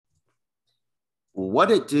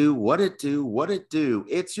What it do, what it do, what it do.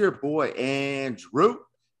 It's your boy, Andrew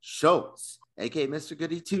Schultz, aka Mr.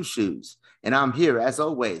 Goody Two Shoes. And I'm here, as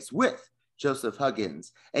always, with Joseph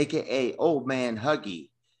Huggins, aka Old Man Huggy,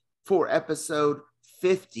 for episode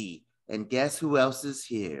 50. And guess who else is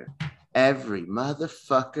here? Every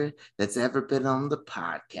motherfucker that's ever been on the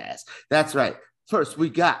podcast. That's right. First, we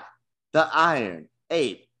got the Iron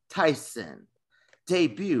Ape Tyson.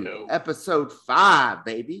 Debut episode 5,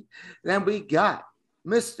 baby. Then we got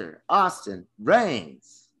Mr. Austin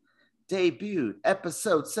Reigns. Debuted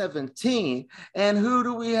episode 17. And who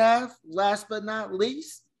do we have? Last but not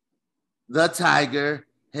least, the Tiger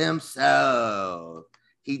himself.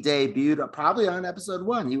 He debuted probably on episode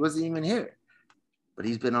 1. He wasn't even here, but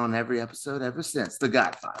he's been on every episode ever since. The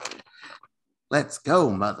Godfather. Let's go,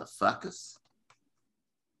 motherfuckers.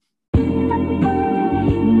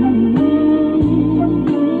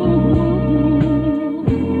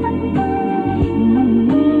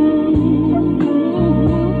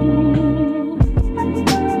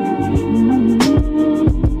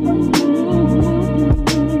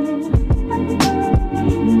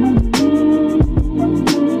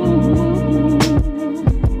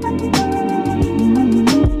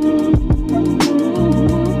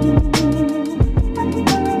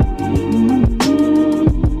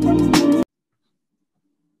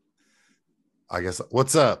 I guess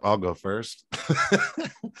what's up? I'll go first.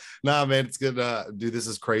 Nah, man, it's good. Dude, this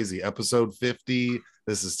is crazy. Episode 50.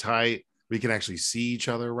 This is tight. We can actually see each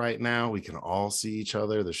other right now. We can all see each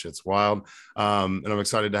other. The shit's wild. And I'm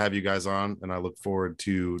excited to have you guys on. And I look forward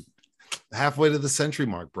to halfway to the century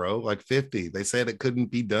mark, bro. Like 50. They said it couldn't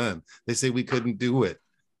be done. They say we couldn't do it.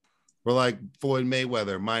 We're like Floyd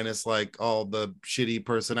Mayweather, minus like all the shitty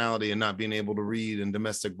personality and not being able to read and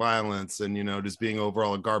domestic violence and, you know, just being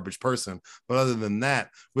overall a garbage person. But other than that,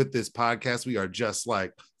 with this podcast, we are just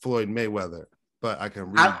like Floyd Mayweather. But I can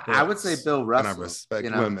read. I would say Bill Russell. And I respect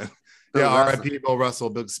Bill women. Yeah, R.I.P. Bill Russell,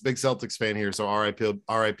 big Celtics fan here. So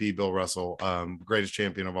R.I.P. Bill Russell, greatest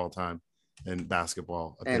champion of all time in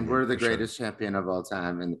basketball. And we're the greatest champion of all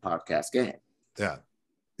time in the podcast game. Yeah.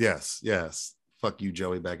 Yes. Fuck you,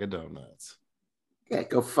 Joey Bag of Donuts. Yeah,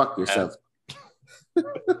 go fuck yourself. All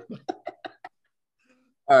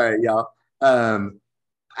right, y'all.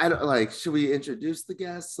 I don't like. Should we introduce the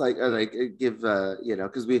guests? Like, or like give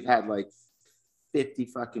because we've had like 50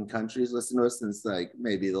 fucking countries listen to us since like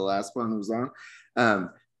maybe the last one was on.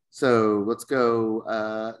 So let's go.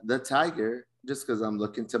 The Tiger, just because I'm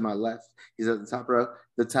looking to my left, he's at the top row.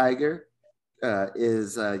 The Tiger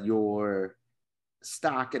is your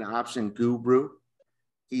stock and option guru.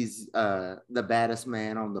 He's the baddest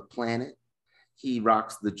man on the planet. He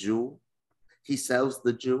rocks the jewel. He sells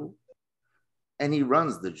the jewel. And he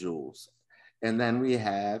runs the jewels. And then we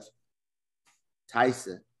have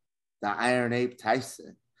Tyson, the Iron Ape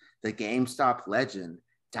Tyson, the GameStop legend,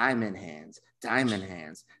 Diamond Hands.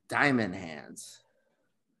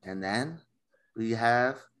 And then we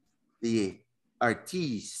have the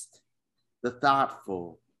artiste, the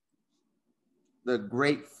thoughtful, the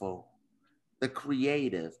grateful, the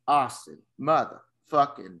creative, Austin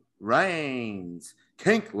motherfucking Reigns.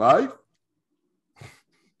 Kink life.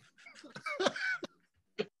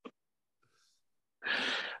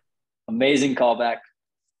 Amazing callback,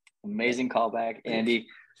 Andy.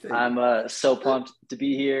 I'm so pumped to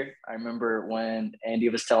be here. I remember when Andy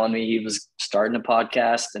was telling me he was starting a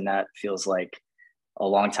podcast, and that feels like a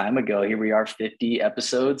long time ago. Here we are, 50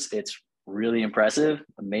 episodes. It's really impressive,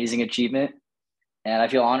 amazing achievement. And I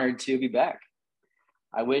feel honored to be back.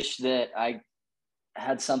 I wish that I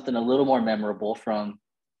had something a little more memorable from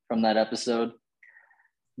that episode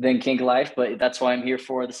than Kink Life, but that's why I'm here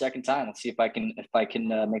for the second time. Let's see if I can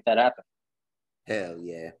make that happen. Hell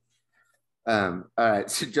yeah. All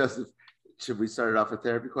right. So Joseph, should we start it off with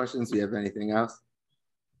therapy questions? Do you have anything else?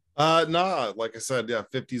 No, like I said, yeah,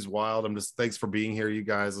 50's wild. Thanks for being here, you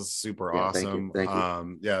guys. This is super awesome. Thank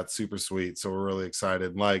you. Yeah, it's super sweet. So we're really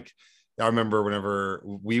excited. Like, I remember whenever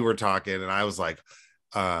we were talking and I was like,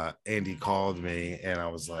 Andy called me and I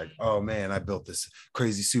was like, oh man, I built this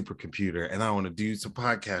crazy supercomputer and I want to do some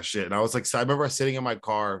podcast shit. And I was like, so I remember sitting in my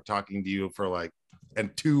car talking to you for like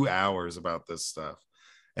 2 hours about this stuff.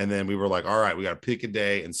 And then we were like, all right, we got to pick a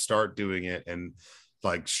day and start doing it and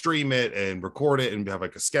like stream it and record it and have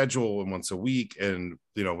like a schedule and once a week. And,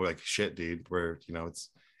 you know, we're like, shit, dude, it's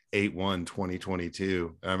 8/1/2022.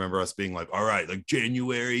 And I remember us being like, all right, like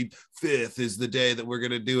January 5th is the day that we're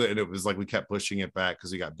going to do it. And it was like, we kept pushing it back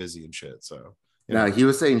because we got busy and shit. So, no, he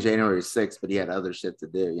was saying January 6th, but he had other shit to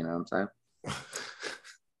do. You know what I'm saying?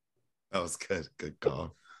 That was good. Good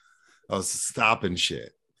call. I was stopping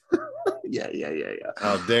shit. Yeah.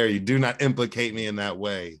 How dare you? Do not implicate me in that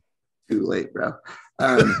way. Too late, bro.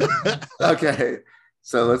 Okay,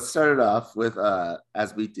 so let's start it off with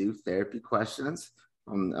as we do therapy questions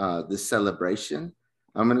on this celebration.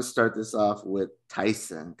 I'm going to start this off with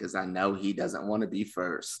Tyson because I know he doesn't want to be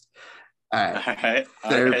first. All right.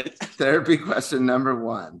 Therapy question number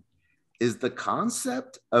 1. Is the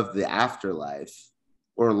concept of the afterlife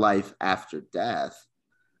or life after death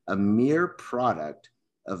a mere product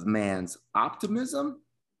of man's optimism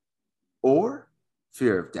or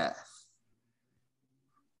fear of death?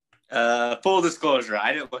 Full disclosure,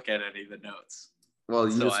 I didn't look at any of the notes. Well,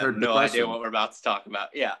 you just heard the question. I have no idea what we're about to talk about.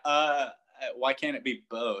 Yeah. Why can't it be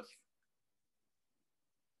both?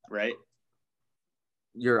 Right?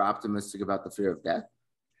 You're optimistic about the fear of death?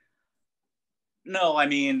 No, I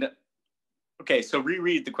mean, okay, so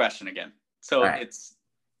reread the question again. So right. It's...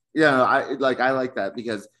 Yeah, I like that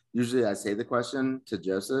because usually I say the question to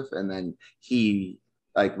Joseph and then he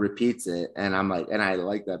like repeats it. And I'm like, and I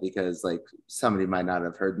like that because like somebody might not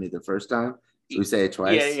have heard me the first time. So we say it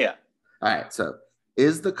twice. Yeah. All right. So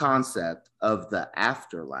is the concept of the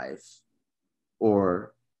afterlife,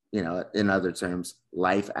 or, you know, in other terms,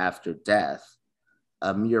 life after death,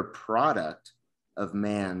 a mere product of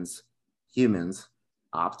humans'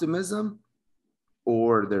 optimism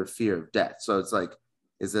or their fear of death? So it's like,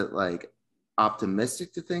 is it like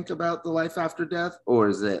optimistic to think about the life after death, or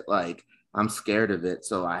is it like I'm scared of it,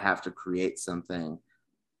 so I have to create something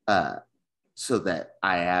so that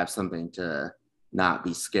I have something to not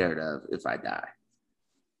be scared of if I die?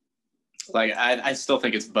 Like, I still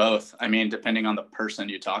think it's both. I mean, depending on the person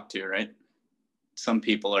you talk to, right? Some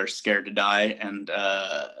people are scared to die and,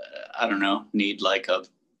 I don't know, need like a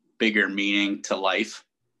bigger meaning to life.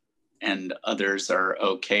 And others are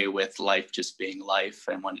okay with life just being life.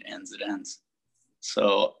 And when it ends, it ends.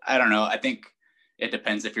 So I don't know. I think it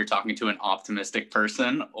depends if you're talking to an optimistic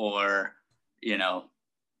person or, you know,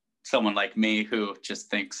 someone like me who just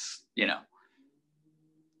thinks, you know,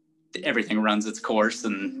 everything runs its course,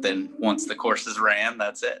 and then once the course is ran,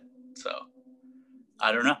 that's it. So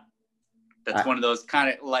I don't know. That's one of those kind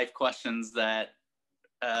of life questions that,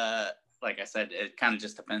 like I said, it kind of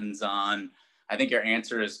just depends on, I think your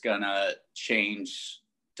answer is gonna change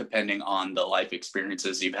depending on the life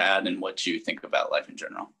experiences you've had and what you think about life in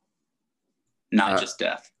general, not just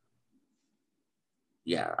death.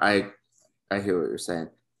 Yeah, I hear what you're saying.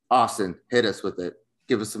 Austin, hit us with it.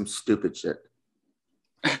 Give us some stupid shit.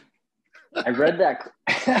 I read that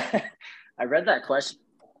question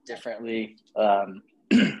differently.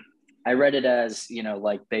 I read it as, you know,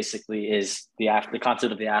 like basically is the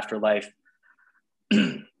concept of the afterlife.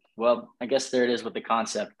 Well, I guess there it is with the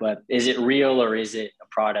concept, but is it real or is it a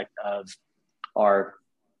product of our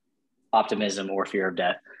optimism or fear of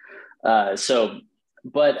death?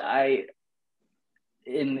 But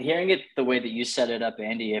in hearing it the way that you set it up,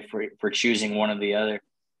 Andy, if we're choosing one or the other,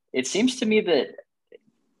 it seems to me that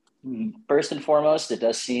first and foremost, it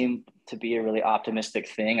does seem to be a really optimistic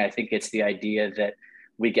thing. I think it's the idea that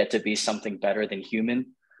we get to be something better than human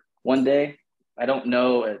one day. I don't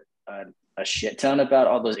know a shit ton about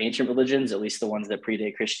all those ancient religions, at least the ones that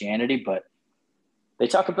predate Christianity, but they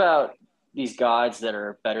talk about these gods that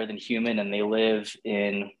are better than human and they live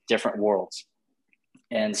in different worlds.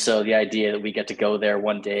 And so the idea that we get to go there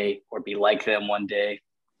one day or be like them one day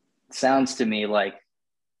sounds to me like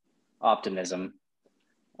optimism.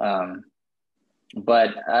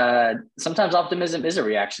 But sometimes optimism is a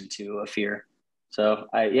reaction to a fear. So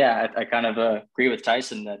I kind of agree with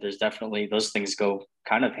Tyson that there's definitely those things go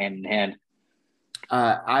kind of hand in hand.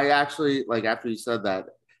 I actually, like, after you said that,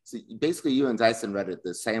 so basically you and Tyson read it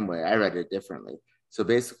the same way. I read it differently. So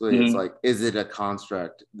basically it's like, is it a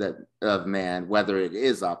construct that of man, whether it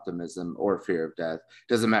is optimism or fear of death,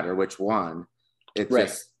 doesn't matter which one. It's right.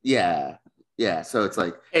 Just, yeah. So it's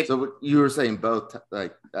like, so you were saying both,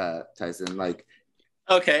 like, Tyson, like.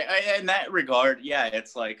 Okay. In that regard, yeah,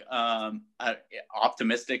 it's like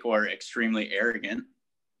optimistic or extremely arrogant.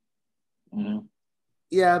 Mm-hmm.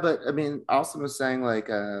 Yeah, but I mean, Austin was saying like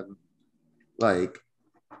that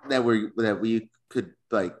we could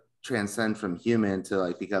like transcend from human to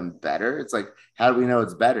like become better. It's like, how do we know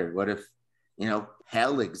it's better? What if, you know,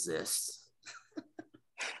 hell exists?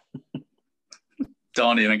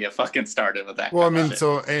 Don't even get fucking started with that. Well, I mean,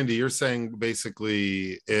 so Andy, you're saying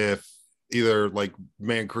basically if either like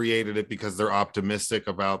man created it because they're optimistic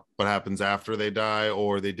about what happens after they die,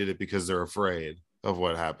 or they did it because they're afraid of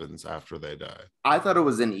what happens after they die. I thought it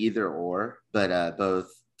was an either or, but both.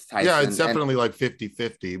 Tyson, yeah, it's definitely like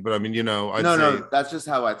 50-50, but I mean, you know, no, that's just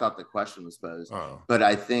how I thought the question was posed. But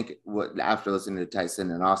I think after listening to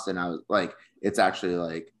Tyson and Austin, I was like, it's actually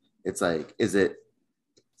like It's like, is it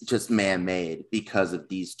just man-made because of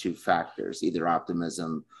these two factors, either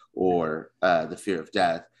optimism or the fear of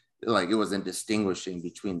death? Like, it wasn't distinguishing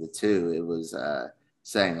between the two. It was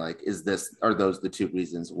saying, like, are those the two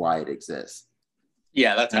reasons why it exists?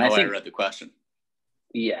 Yeah, that's how I read the question.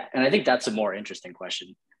 Yeah, and I think that's a more interesting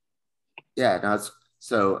question. Yeah, no,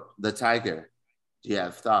 so the Tiger, do you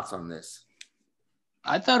have thoughts on this?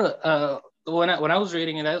 I thought when I was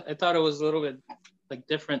reading it, I thought it was a little bit like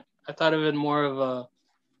different. I thought of it more of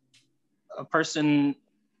a person,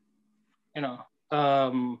 you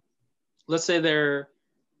know, let's say they're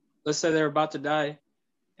about to die,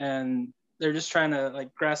 and they're just trying to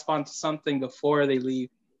like grasp onto something before they leave.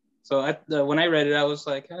 So when I read it, I was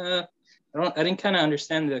like, I didn't kind of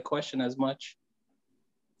understand the question as much.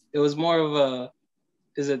 It was more of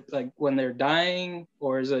is it like when they're dying,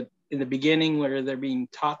 or is it in the beginning where they're being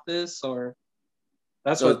taught this, or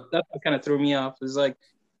that's what kind of threw me off. Is like,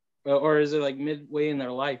 or is it like midway in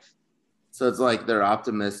their life? So it's like they're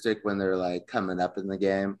optimistic when they're like coming up in the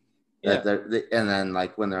game. Yeah. And then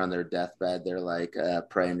like when they're on their deathbed, they're like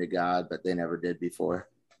praying to God, but they never did before.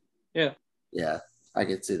 Yeah. Yeah, I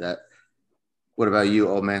could see that. What about you,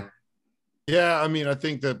 old man? Yeah, I mean, I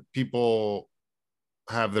think that people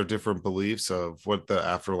have their different beliefs of what the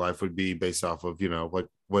afterlife would be based off of, you know, like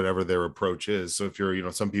whatever their approach is. So if you're, you know,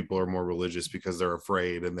 some people are more religious because they're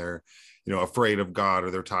afraid, and they're, you know, afraid of God,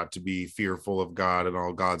 or they're taught to be fearful of God and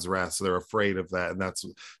all God's wrath. So they're afraid of that. And that's,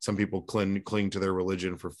 some people cling to their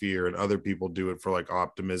religion for fear, and other people do it for like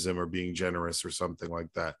optimism or being generous or something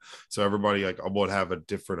like that. So everybody like would have a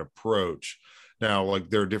different approach. Now, like,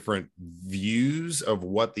 there are different views of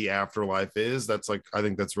what the afterlife is. That's like, I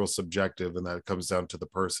think that's real subjective, and that comes down to the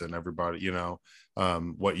person. Everybody, you know,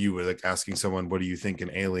 what you would like asking someone, what do you think an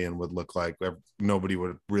alien would look like? Nobody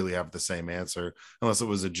would really have the same answer unless it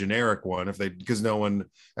was a generic one, because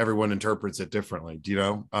everyone interprets it differently, you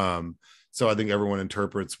know? So I think everyone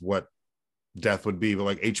interprets what death would be. But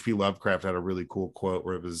like H.P. Lovecraft had a really cool quote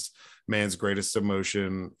where it was, man's greatest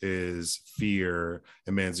emotion is fear,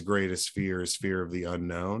 and man's greatest fear is fear of the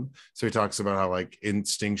unknown. So he talks about how like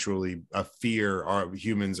instinctually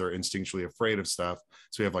humans are instinctually afraid of stuff.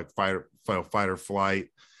 So we have like fight or flight,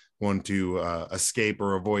 want to escape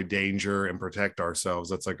or avoid danger and protect ourselves.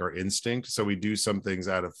 That's like our instinct. So we do some things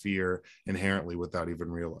out of fear inherently without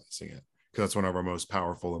even realizing it, because that's one of our most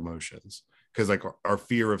powerful emotions. Because like our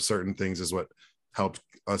fear of certain things is what helps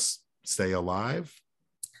us stay alive,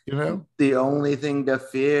 you know? The only thing to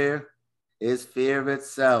fear is fear of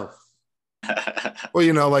itself. Well,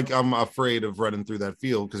 you know, like I'm afraid of running through that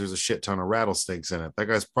field because there's a shit ton of rattlesnakes in it. That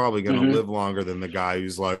guy's probably going to live longer than the guy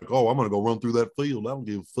who's like, oh, I'm going to go run through that field. I don't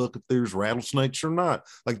give a fuck if there's rattlesnakes or not.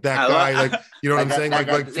 Like that guy, like, you know what I'm saying? Like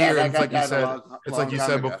fear. It's like you said, it's like you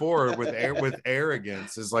said before with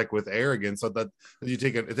arrogance is like with arrogance. So that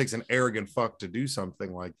it takes an arrogant fuck to do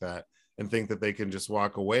something like that and think that they can just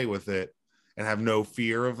walk away with it and have no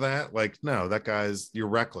fear of that. Like, no, you're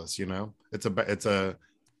reckless, you know? It's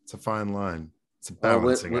a fine line. It's a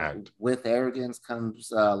balancing act. With arrogance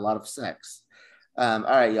comes a lot of sex. All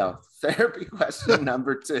right, y'all. Therapy question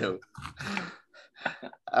number 2.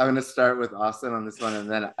 I'm going to start with Austin on this one,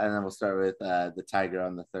 and then we'll start with the Tiger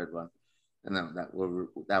on the third one, and then that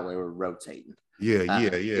way we're rotating.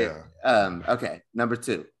 Yeah. Okay, number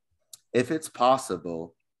 2. If it's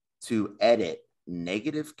possible to edit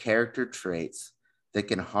negative character traits that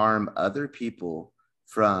can harm other people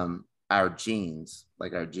from our genes,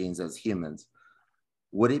 like our genes as humans,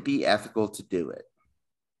 would it be ethical to do it?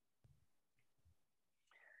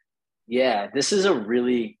 Yeah, this is a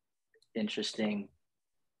really interesting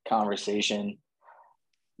conversation.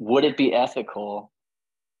 Would it be ethical,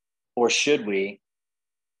 or should we?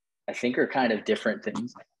 I think are kind of different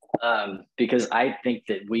things, because I think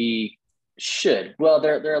that we should. Well,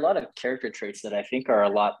 there are a lot of character traits that I think are a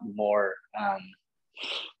lot more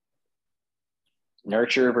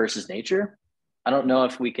nurture versus nature. I don't know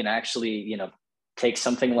if we can actually, take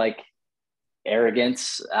something like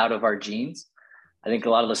arrogance out of our genes. I think a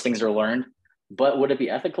lot of those things are learned, but would it be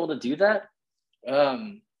ethical to do that?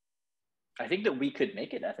 I think that we could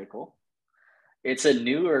make it ethical. It's a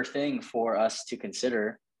newer thing for us to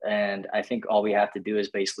consider. And I think all we have to do is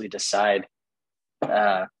basically decide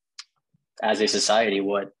as a society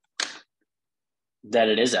that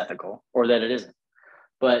it is ethical or that it isn't.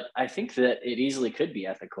 But I think that it easily could be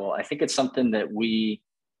ethical. I think it's something that we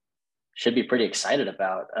should be pretty excited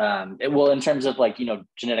about. In terms of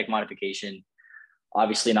genetic modification,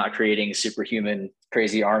 obviously not creating superhuman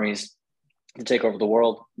crazy armies to take over the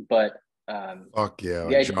world, but fuck yeah,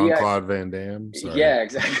 like Jean-Claude Van Damme. Sorry. Yeah,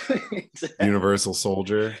 exactly. Universal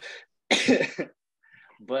Soldier.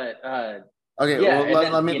 But Okay, yeah, well, and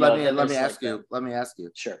then, let me you know, then let me there's ask like you. Let me ask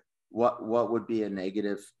you. sure. What would be a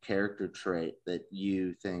negative character trait that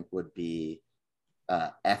you think would be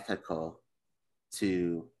ethical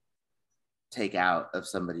to take out of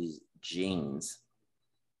somebody's genes?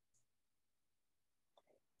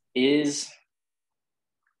 Is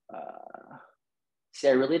see,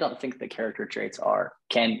 I really don't think the character traits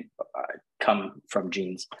can come from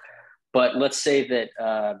genes. But let's say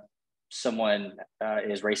that someone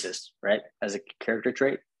is racist, right? As a character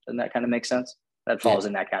trait, doesn't that kind of make sense? That falls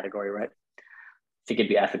in that category, right? I think it'd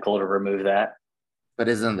be ethical to remove that. But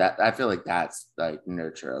isn't that? I feel like that's like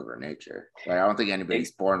nurture over nature. Like I don't think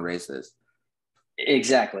anybody's born racist.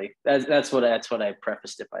 Exactly. That's what I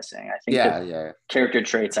prefaced it by saying. I think that character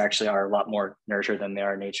traits actually are a lot more nurture than they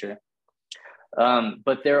are nature.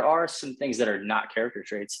 But there are some things that are not character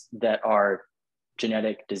traits that are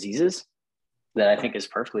genetic diseases that I think is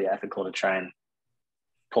perfectly ethical to try and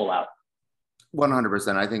pull out.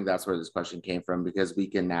 100%. I think that's where this question came from, because we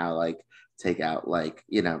can now like take out like,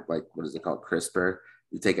 you know, like what is it called? CRISPR.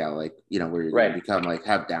 You take out like, you know, where you're going to become like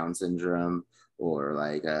have Down syndrome or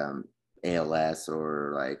like ALS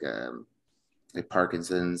or like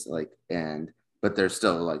Parkinson's, like, but there's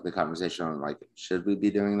still like the conversation on like, should we be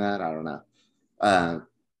doing that? I don't know.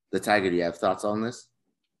 The Tiger, do you have thoughts on this?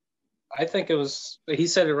 I think he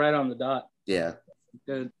said it right on the dot. Yeah.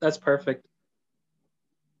 Good. That's perfect.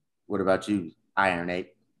 What about you, Iron 8?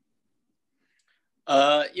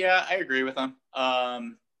 Yeah, I agree with him.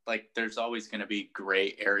 Like there's always going to be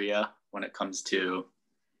gray area when it comes to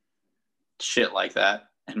shit like that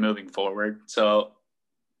and moving forward. So,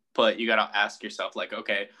 but you got to ask yourself like,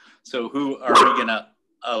 okay, so who are we going to,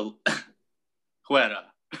 who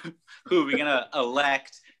are we going to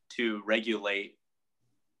elect to regulate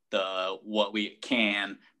what we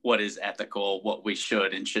can, what is ethical, what we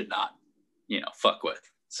should and should not, you know, fuck with.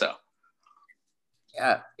 So,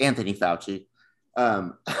 yeah, Anthony Fauci.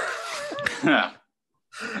 No.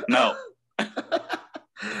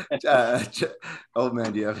 Old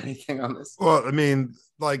man, do you have anything on this? Well, I mean,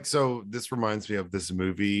 like, so this reminds me of this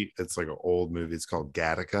movie. It's like an old movie. It's called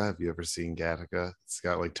Gattaca. Have you ever seen Gattaca? It's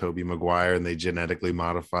got like Tobey Maguire, and they genetically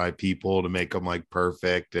modify people to make them like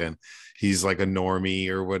perfect. And he's like a normie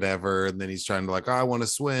or whatever. And then he's trying to like, oh, I want to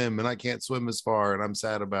swim and I can't swim as far and I'm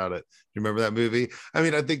sad about it. You remember that movie? I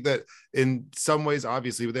mean, I think that in some ways,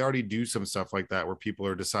 obviously, but they already do some stuff like that where people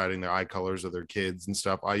are deciding the eye colors of their kids and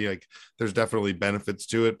stuff. I like, there's definitely benefits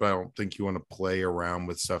to it, but I don't think you want to play around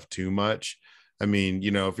with stuff too much. I mean,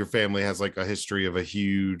 you know, if your family has like a history of a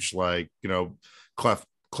huge, like, you know, cleft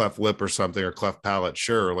lip or something, or cleft palate,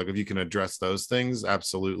 sure. Like if you can address those things,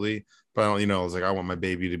 absolutely. But I don't, you know, it's like, I want my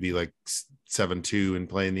baby to be like 7'2" and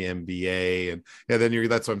playing the NBA. And yeah, then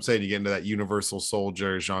that's what I'm saying. You get into that Universal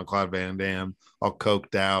Soldier, Jean-Claude Van Damme, all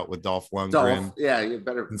coked out with Dolph Lundgren. Yeah, you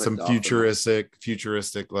better. And some futuristic,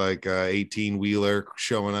 like 18-wheeler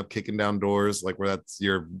showing up, kicking down doors, like where that's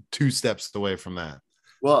you're 2 steps away from that.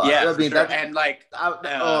 Well, yeah, I mean, sure. And like,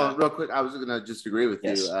 real quick, I was gonna just agree with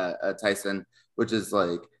you, Tyson, which is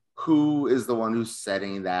like, who is the one who's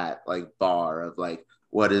setting that like bar of like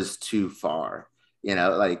what is too far? You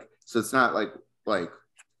know, like, so it's not like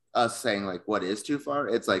us saying like what is too far.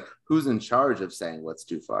 It's like who's in charge of saying what's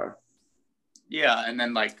too far. Yeah, and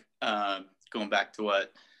then like going back to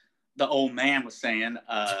what the old man was saying,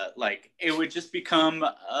 like it would just become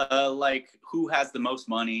like who has the most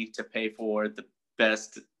money to pay for the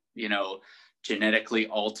best, you know, genetically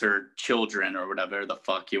altered children or whatever the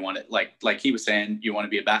fuck you want it. Like he was saying, you want to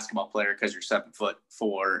be a basketball player because you're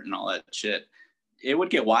 7'4" and all that shit. It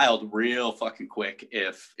would get wild real fucking quick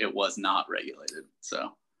if it was not regulated.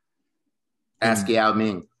 So ask Yao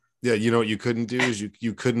Ming. Yeah, you know what you couldn't do is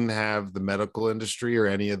you couldn't have the medical industry or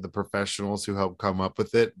any of the professionals who help come up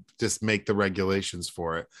with it just make the regulations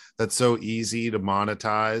for it. That's so easy to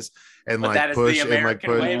monetize and but like push and like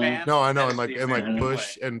push. Way, man. No, I know, and like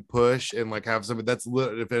push and like have something that's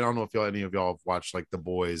if I don't know if any of y'all have watched like The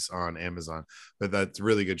Boys on Amazon, but that's a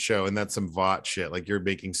really good show, and that's some VOT shit. Like you're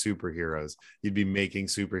making superheroes. You'd be making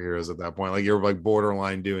superheroes at that point. Like you're like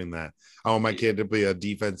borderline doing that. I want my kid to be a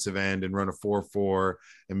defensive end and run a 4.4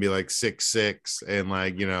 and be like 6'6" and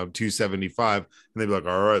like, you know, 275, and they'd be like,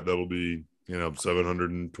 all right, that'll be, you know,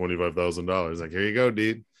 $725,000. Like, here you go,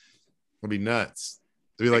 dude. It'll be nuts.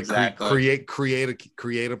 To be like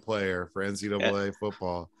create a player for NCAA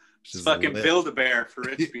football. Just fucking build a bear for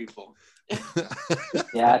rich people.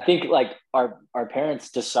 Yeah, I think like our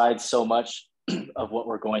parents decide so much of what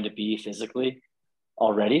we're going to be physically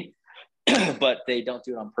already, but they don't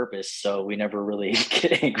do it on purpose. So we never really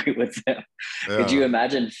get angry with them. Yeah. Could you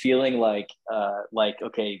imagine feeling like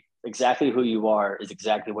okay, exactly who you are is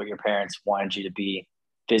exactly what your parents wanted you to be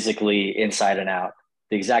physically inside and out.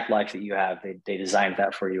 The exact life that you have, they designed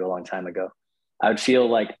that for you a long time ago. I would feel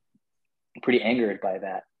like pretty angered by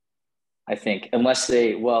that, I think, unless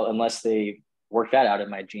they work that out in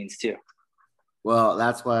my genes too. Well,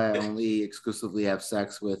 that's why I only exclusively have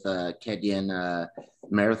sex with Kenyan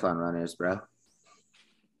marathon runners, bro.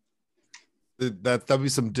 That'd be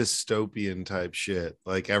some dystopian type shit.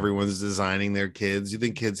 Like everyone's designing their kids. You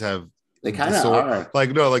think kids have They kind of are.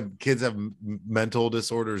 Like no, like kids have mental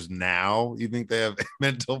disorders now. You think they have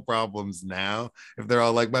mental problems now? If they're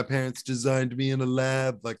all like, my parents designed me in a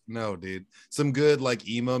lab. Like, no, dude. Some good like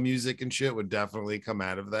emo music and shit would definitely come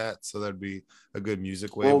out of that. So that'd be a good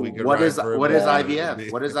music wave. Well, We could what is IVF?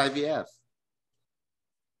 IVF? What is IVF?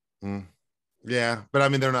 Yeah, but I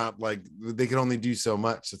mean, they're not like, they can only do so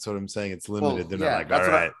much. That's what I'm saying. It's limited. They're not like, all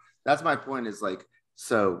right. That's my point is like,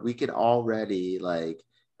 so we can already like,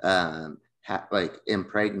 like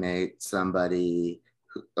impregnate somebody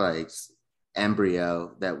who, like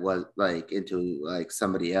embryo that was like into like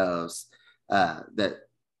somebody else that,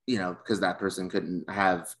 you know, because that person couldn't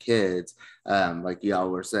have kids. Like y'all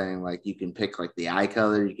were saying, like you can pick like the eye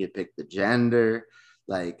color, you can pick the gender.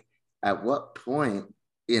 Like at what point,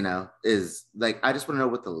 you know, is like, I just want to know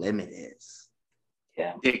what the limit is.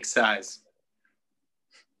 Yeah. Dick size.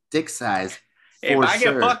 If I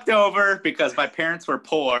get fucked over because my parents were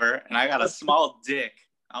poor and I got a small dick,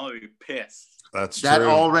 I'm gonna be pissed. That true.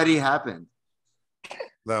 Already happened.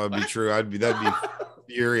 That would be true. That'd be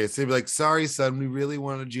furious. They'd be like, sorry, son, we really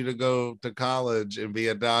wanted you to go to college and be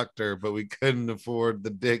a doctor, but we couldn't afford the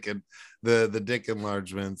dick and the dick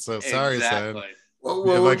enlargement. So sorry, son. What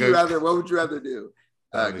would you rather do?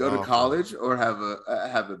 Go to college or have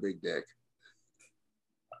a big dick?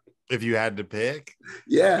 If you had to pick,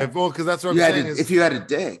 yeah. Because that's what I'm saying. If you had a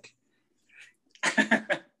dick,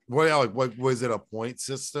 what was it? A point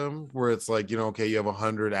system where it's like, you know, okay, you have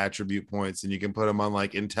 100 attribute points, and you can put them on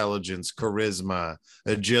like intelligence, charisma,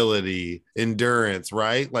 agility, endurance,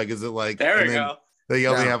 right? Like, is it like there we go? They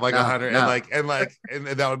only have like 100 and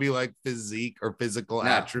that would be like physique or physical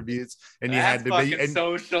attributes, and that's you had to be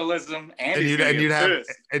socialism, and you'd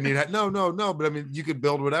have no, but I mean, you could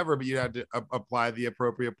build whatever, but you had to apply the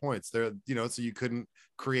appropriate points there, you know, so you couldn't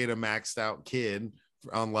create a maxed out kid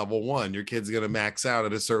on level 1. Your kid's gonna max out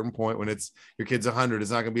at a certain point. When it's your kid's 100,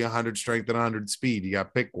 it's not gonna be 100 strength and 100 speed. You got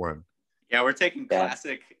to pick one. Yeah, we're taking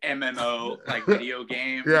classic MMO like video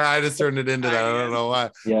game. Yeah, I just turned it into that. I don't know why,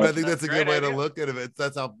 but I think that's a good way to look at it.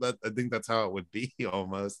 I think that's how it would be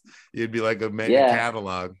almost. You'd be like a mega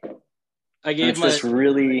catalog. I gave this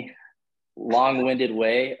really long-winded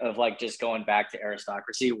way of like just going back to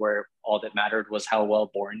aristocracy, where all that mattered was how well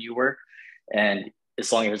born you were, and as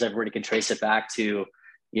long as everybody can trace it back to,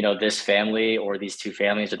 you know, this family or these 2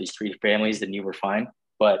 families or these 3 families, then you were fine.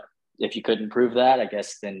 But if you couldn't prove that, I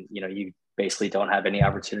guess then, you know, you basically don't have any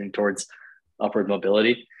opportunity towards upward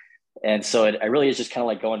mobility. And so it really is just kind of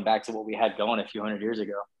like going back to what we had going a few hundred years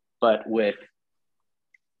ago, but with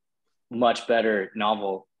much better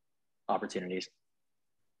novel opportunities.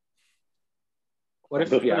 What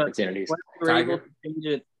if opportunities? What if you were able to change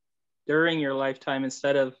it during your lifetime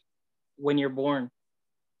instead of when you're born?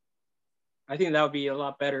 I think that would be a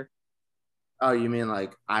lot better. Oh, you mean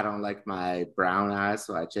like I don't like my brown eyes,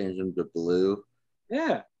 so I change them to blue?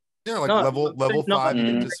 Yeah. Yeah, like level 5, you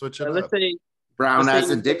can just switch it up. Let's say brown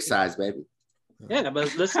eyes and dick size, baby. Yeah,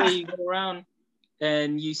 but let's say you go around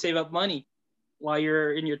and you save up money while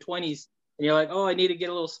you're in your 20s, and you're like, oh, I need to get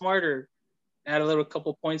a little smarter. Add a little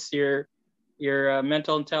couple points to your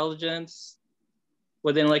mental intelligence.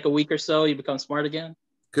 Within like a week or so, you become smart again.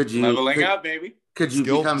 Could you leveling up, baby? Could you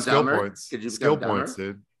become dumber? Points. Could you skill become points,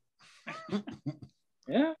 dude?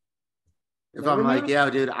 Yeah. If I'm like, yeah,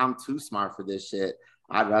 dude, I'm too smart for this shit.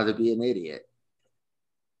 I'd rather be an idiot.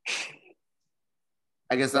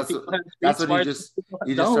 I guess that's what you just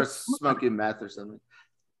start smoking meth or something.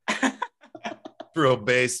 Real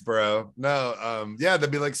base, bro. No, yeah,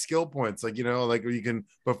 that'd be like skill points, like, you know, like you can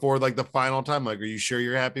before like the final time, like, are you sure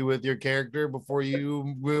you're happy with your character before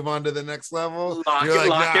you move on to the next level? Lock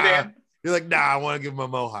it in. You're like, nah, I want to give him a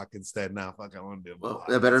mohawk instead. Nah, fuck, I want to do a mohawk.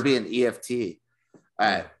 Well, it better be an EFT.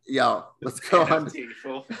 All right, yo, let's go on.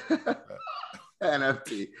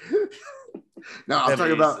 NFT. No, I'm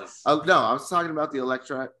talking about. No, I was talking about the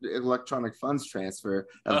electronic funds transfer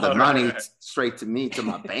of the money straight to me to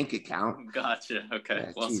my bank account. Gotcha. Okay,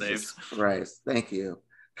 Yeah, well Jesus saved. Christ, thank you.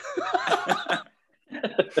 All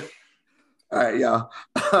right, y'all.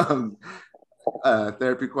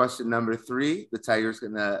 Therapy question number 3. The Tiger's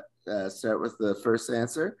gonna start with the first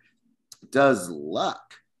answer. Does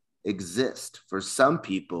luck exist for some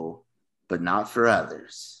people, but not for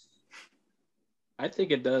others? I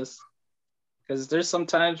think it does, because there's some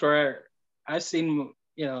times where I've seen,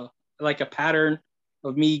 like a pattern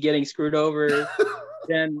of me getting screwed over.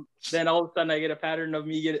 then all of a sudden I get a pattern of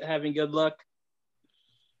me having good luck.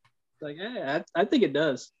 Like, yeah, I think it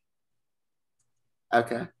does.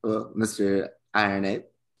 Okay, well, Mr. Iron Ape.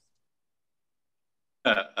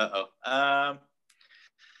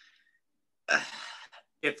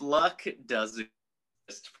 If luck does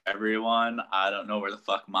exist for everyone, I don't know where the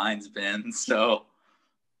fuck mine's been. So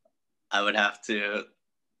I would have to.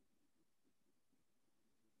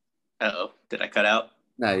 Did I cut out?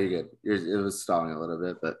 No, you're good. It was stalling a little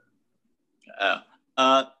bit, but.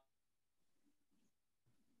 All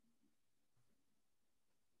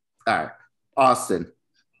right, Austin.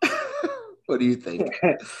 What do you think?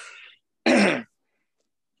 I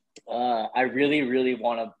really, really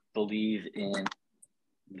want to believe in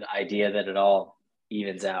the idea that it all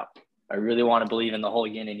evens out. I really want to believe in the whole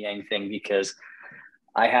yin and yang thing, because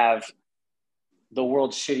I have the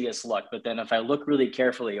world's shittiest luck. But then if I look really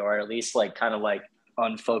carefully, or at least like kind of like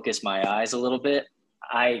unfocus my eyes a little bit,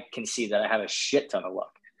 I can see that I have a shit ton of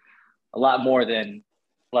luck, a lot more than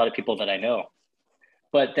a lot of people that I know.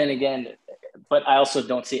 But then again, but I also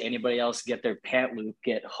don't see anybody else get their pant loop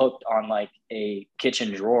get hooked on like a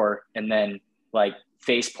kitchen drawer and then like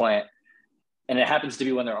face plant. And it happens to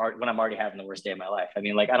be when I'm already having the worst day of my life. I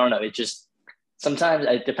mean, like, I don't know. It just, sometimes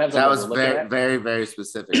it depends on that what was we're looking very, at. very, very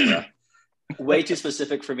specific, bro. Way too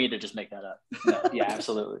specific for me to just make that up. No, yeah,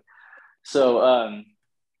 absolutely. So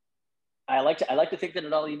I like to think that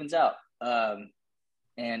it all evens out.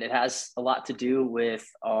 And it has a lot to do with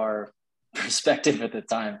our perspective at the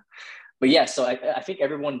time. But yeah, so I think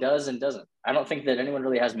everyone does and doesn't. I don't think that anyone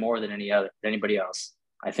really has more than anybody else.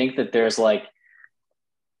 I think that there's like,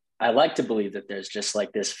 I like to believe that there's just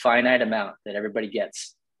like this finite amount that everybody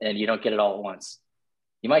gets, and you don't get it all at once.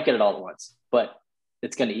 You might get it all at once, but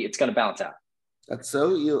it's gonna balance out. That's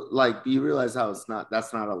so you realize how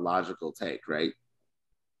that's not a logical take, right?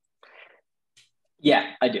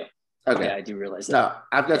 Yeah, I do. Okay, yeah, I do realize that. No,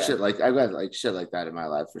 I've got shit like that in my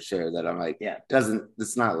life for sure. That I'm like, yeah,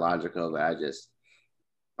 it's not logical, but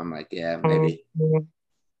I'm like, yeah, maybe.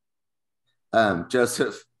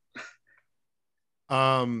 Joseph.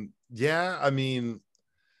 Yeah, I mean,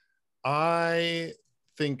 I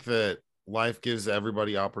think that life gives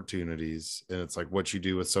everybody opportunities, and it's like what you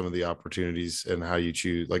do with some of the opportunities and how you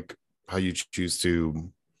choose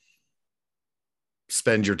to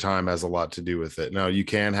spend your time has a lot to do with it. Now, you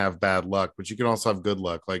can have bad luck, but you can also have good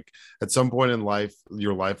luck. Like at some point in life,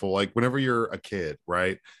 your life will, like whenever you're a kid,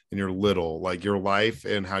 right, and you're little, like your life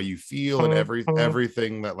and how you feel and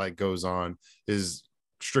everything that like goes on is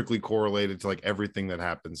strictly correlated to like everything that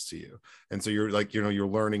happens to you. And so you're like, you're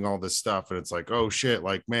learning all this stuff, and it's like, oh shit,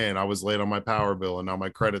 like, man, I was late on my power bill and now my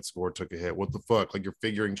credit score took a hit. What the fuck? Like, you're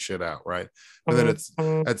figuring shit out, right? But then it's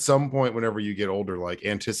at some point whenever you get older, like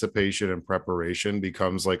anticipation and preparation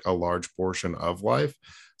becomes like a large portion of life.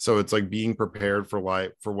 So it's like being prepared for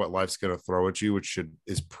what life's going to throw at you, which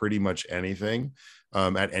is pretty much anything.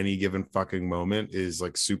 At any given fucking moment is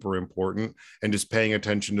like super important, and just paying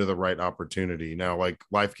attention to the right opportunity. Now, like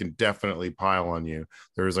life can definitely pile on you.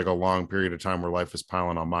 There was like a long period of time where life was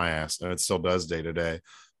piling on my ass, and it still does day to day.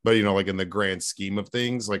 But like in the grand scheme of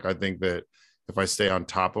things, like I think that if I stay on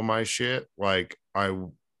top of my shit, like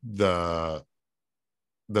the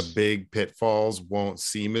big pitfalls won't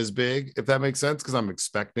seem as big, if that makes sense, because I'm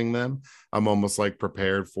expecting them. I'm almost like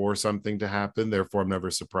prepared for something to happen, therefore I'm never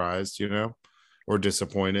surprised, or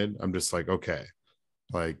disappointed. I'm just like, okay,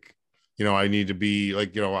 like, I need to be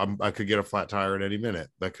like, I could get a flat tire at any minute.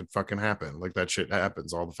 That could fucking happen. Like that shit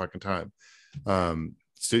happens all the fucking time.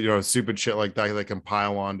 So, stupid shit like that can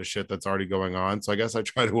pile on to shit that's already going on. So I guess I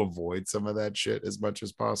try to avoid some of that shit as much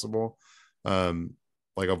as possible.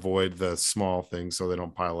 Like avoid the small things so they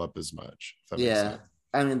don't pile up as much. Yeah.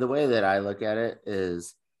 I mean, the way that I look at it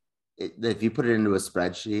is if you put it into a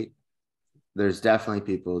spreadsheet, there's definitely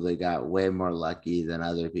people that got way more lucky than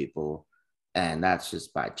other people. And that's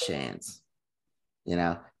just by chance,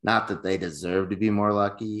 not that they deserve to be more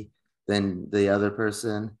lucky than the other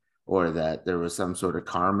person or that there was some sort of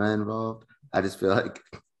karma involved. I just feel like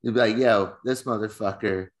you'd be like, yo, this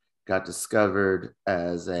motherfucker got discovered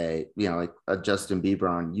as like a Justin Bieber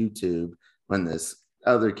on YouTube when this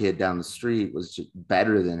other kid down the street was just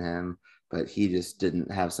better than him, but he just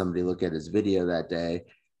didn't have somebody look at his video that day.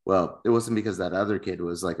 Well, it wasn't because that other kid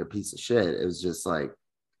was like a piece of shit. It was just like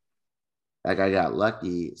I got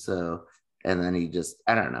lucky. So, and then he just,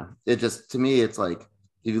 I don't know. It just, to me, it's like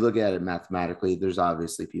if you look at it mathematically, there's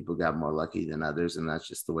obviously people got more lucky than others, and that's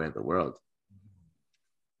just the way of the world.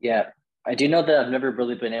 Yeah, I do know that I've never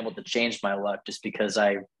really been able to change my luck just because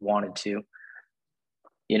I wanted to.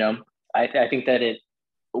 You know, I think that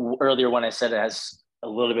earlier when I said it has a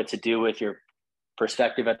little bit to do with your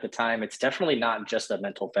perspective at the time, it's definitely not just a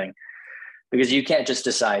mental thing, because you can't just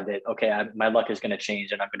decide that, okay, my luck is going to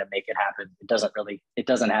change and I'm going to make it happen. It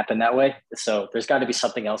doesn't happen that way. So there's got to be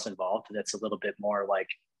something else involved that's a little bit more like,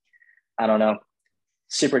 I don't know,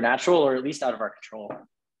 supernatural, or at least out of our control.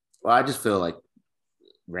 Well, I just feel like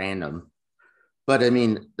random. But I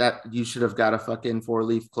mean, that you should have got a fucking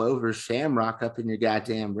 4-leaf clover shamrock up in your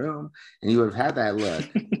goddamn room, and you would have had that look.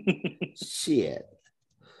 Shit.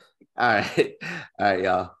 All right,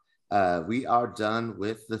 y'all. We are done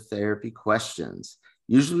with the therapy questions.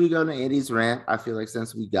 Usually we go to Andy's rant. I feel like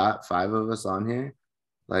since we got 5 of us on here,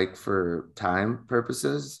 like for time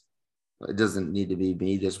purposes, it doesn't need to be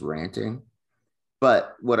me just ranting.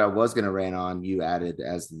 But what I was going to rant on, you added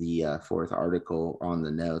as the 4th article on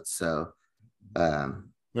the notes. So, yeah,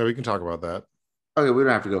 we can talk about that. Okay, we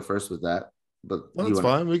don't have to go first with that, but that's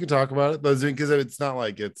fine. We can talk about it because it's not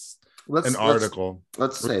like it's an article.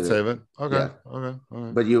 Let's save it. Okay. Yeah. Okay. All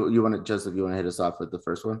right. But you want to, Joseph? You want to hit us off with the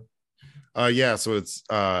first one? Yeah. So it's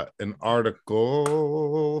an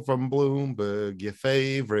article from Bloomberg. Your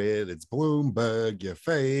favorite. It's Bloomberg. Your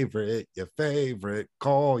favorite.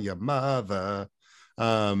 Call your mother.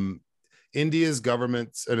 India's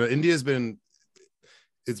government. India's been.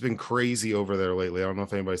 It's been crazy over there lately. I don't know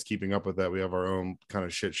if anybody's keeping up with that. We have our own kind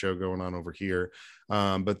of shit show going on over here.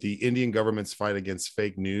 But the Indian government's fight against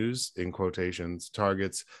fake news, in quotations,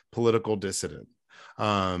 targets political dissident.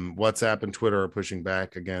 WhatsApp and Twitter are pushing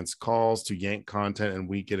back against calls to yank content and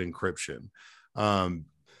weaken encryption.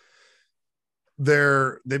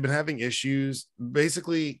 They've been having issues.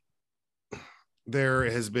 Basically, there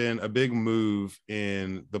has been a big move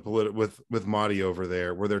in the with Modi over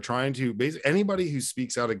there, where they're trying to basically anybody who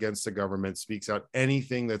speaks out against the government, speaks out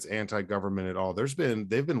anything that's anti-government at all.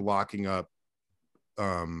 They've been locking up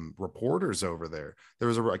reporters over there. There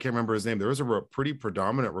was I can't remember his name. There was a pretty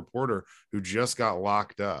predominant reporter who just got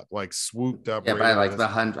locked up, like swooped up. Yeah, by like the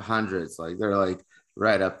hundreds. Like they're like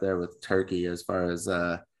right up there with Turkey as far as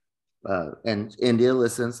and India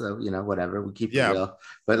listens, so you know, whatever, we keep it real.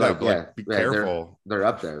 But be careful. They're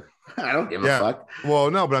up there. I don't give a fuck. Well,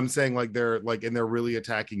 no, but I'm saying like they're really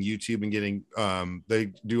attacking YouTube and getting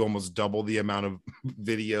they do almost double the amount of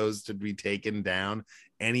videos to be taken down.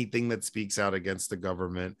 Anything that speaks out against the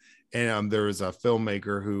government. And there was a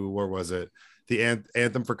filmmaker who, where was it? The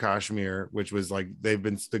Anthem for Kashmir, which was like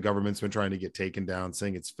the government's been trying to get taken down,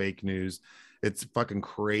 saying it's fake news. It's fucking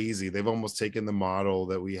crazy. They've almost taken the model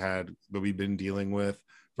that we've been dealing with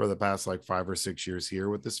for the past like 5 or 6 years here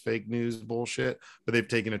with this fake news bullshit, but they've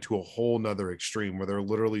taken it to a whole nother extreme where they're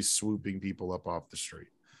literally swooping people up off the street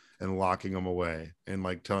and locking them away and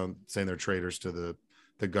like saying they're traitors to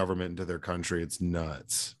the government and to their country. It's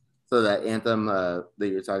nuts. So that Anthem that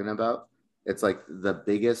you're talking about, it's like the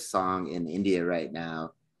biggest song in India right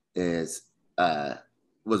now was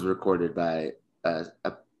recorded by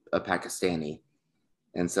a Pakistani,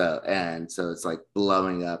 and so it's like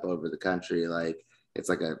blowing up over the country. Like it's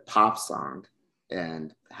like a pop song,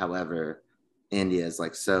 and however India is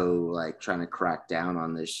like so like trying to crack down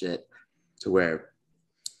on this shit to where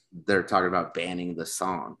they're talking about banning the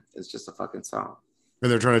song. It's just a fucking song. And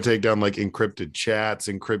they're trying to take down like encrypted chats,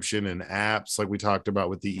 encryption and apps, like we talked about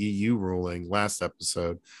with the EU ruling last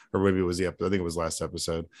episode, or maybe it was I think it was last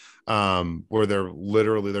episode, where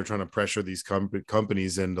they're trying to pressure these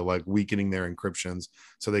companies into like weakening their encryptions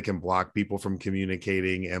so they can block people from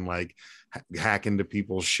communicating and like hack into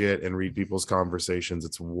people's shit and read people's conversations.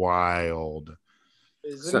 It's wild.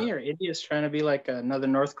 Isn't he or India's trying to be like another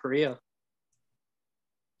North Korea?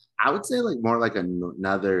 I would say like more like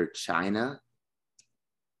another China.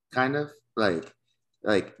 Kind of like,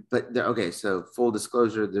 but okay. So full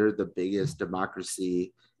disclosure, they're the biggest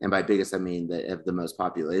democracy, and by biggest I mean they have the most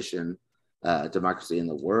population democracy in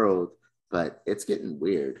the world. But it's getting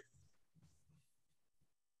weird.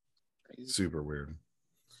 Super weird.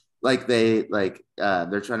 Like they're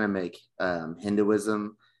trying to make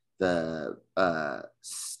Hinduism the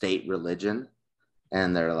state religion,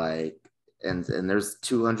 and they're like, and there's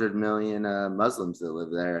 200 million Muslims that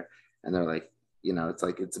live there, and they're like. You know, it's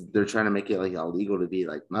like they're trying to make it like illegal to be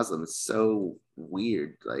like Muslim. It's so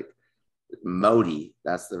weird. Like Modi,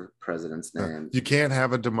 that's the president's name. You can't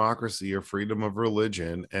have a democracy or freedom of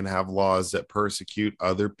religion and have laws that persecute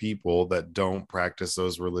other people that don't practice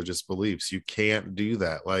those religious beliefs. You can't do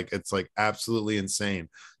that. Like, it's like absolutely insane.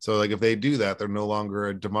 So like if they do that, they're no longer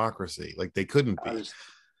a democracy. Like they couldn't be.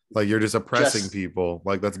 Like you're just oppressing people.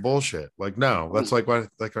 Like that's bullshit. Like no, that's like what,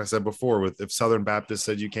 like I said before, with if Southern Baptists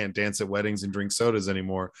said you can't dance at weddings and drink sodas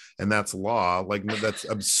anymore, and that's law, like that's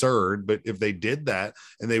absurd. But if they did that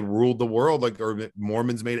and they ruled the world, like, or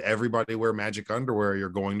Mormons made everybody wear magic underwear, you're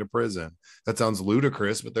going to prison. That sounds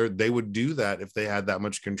ludicrous, but they would do that if they had that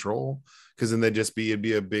much control, because then it'd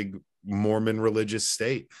be a big Mormon religious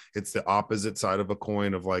state. It's the opposite side of a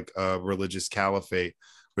coin of like a religious caliphate,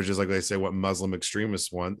 which is like they say what Muslim extremists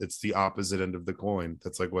want. It's the opposite end of the coin.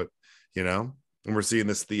 That's like what, and we're seeing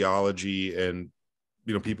this theology and,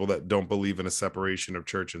 people that don't believe in a separation of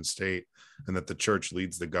church and state and that the church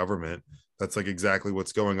leads the government. That's like exactly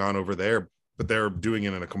what's going on over there, but they're doing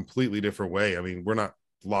it in a completely different way. I mean, we're not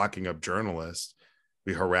locking up journalists.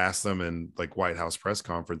 We harass them in like White House press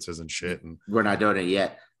conferences and shit. And we're not doing it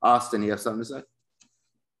yet. Austin, you have something to say?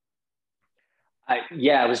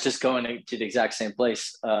 I was just going to the exact same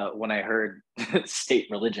place when I heard state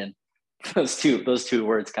religion. Those two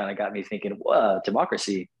words kind of got me thinking,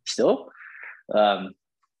 democracy still? Because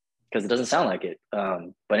it doesn't sound like it.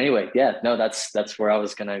 But anyway, yeah, no, that's where I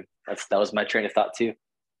was that was my train of thought too.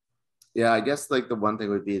 Yeah, I guess like the one thing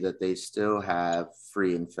would be that they still have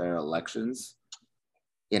free and fair elections,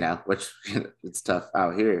 which it's tough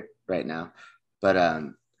out here right now. But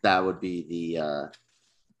that would be the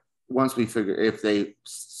once we figure, if they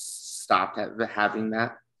stopped having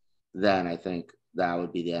that, then I think that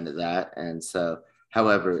would be the end of that. And so,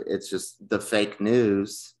 however, it's just the fake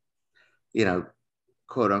news,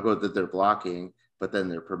 quote unquote, that they're blocking, but then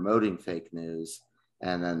they're promoting fake news.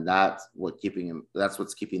 And then that's what's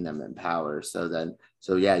keeping them in power.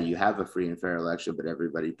 So yeah, you have a free and fair election, but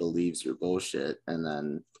everybody believes your bullshit. And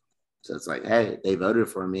then, so it's like, hey, they voted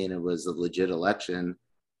for me and it was a legit election.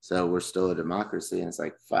 So we're still a democracy, and it's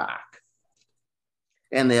like, fuck.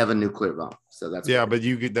 And they have a nuclear bomb. So that's yeah, but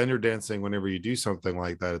then you're dancing whenever you do something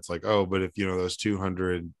like that. It's like, oh, but if those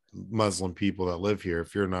 200 Muslim people that live here,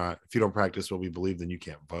 if you don't practice what we believe, then you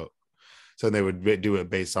can't vote. So they would do it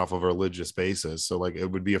based off of a religious basis. So like it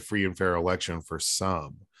would be a free and fair election for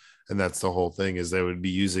some. And that's the whole thing, is they would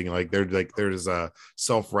be using there's a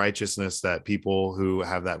self-righteousness that people who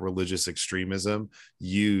have that religious extremism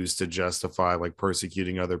use to justify like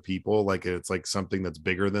persecuting other people. Like it's like something that's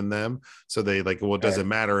bigger than them. So they like, well, it doesn't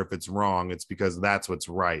matter if it's wrong. It's because that's what's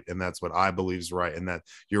right. And that's what I believe is right. And that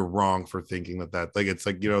you're wrong for thinking that like, it's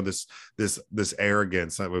like, this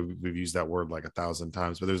arrogance that we've used that word like 1,000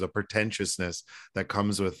 times, but there's a pretentiousness that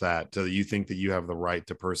comes with that. So you think that you have the right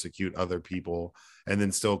to persecute other people and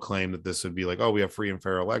then still claim that this would be like, oh, we have free and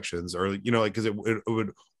fair elections, or because it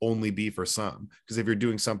would only be for some. Because if you're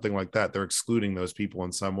doing something like that, they're excluding those people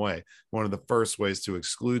in some way. One of the first ways to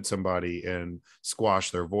exclude somebody and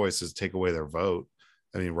squash their voice is take away their vote.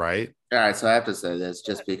 I mean, right? All right, so I have to say this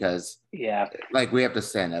just because, yeah, like we have to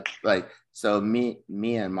stand up. Like, so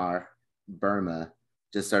Myanmar, Burma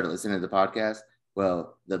just started listening to the podcast.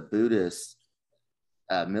 Well, the Buddhist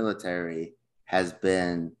military has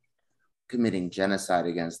been committing genocide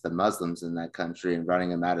against the Muslims in that country and running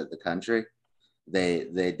them out of the country. They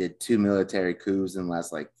did 2 military coups in the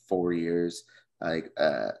last like 4 years,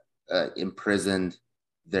 imprisoned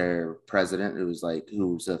their president,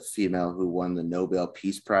 who's a female who won the Nobel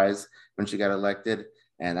Peace Prize when she got elected.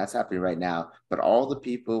 And that's happening right now. But all the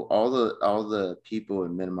people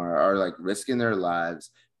in Myanmar are like risking their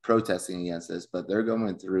lives protesting against this, but they're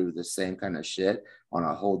going through the same kind of shit on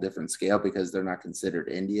a whole different scale because they're not considered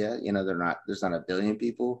India. There's not a billion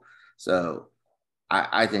people. So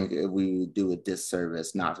I think we do a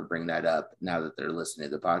disservice not to bring that up now that they're listening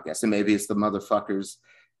to the podcast. And maybe it's the motherfuckers,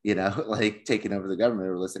 like taking over the government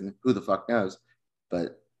or listening, who the fuck knows?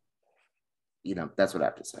 But, that's what I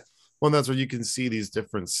have to say. Well, that's where you can see these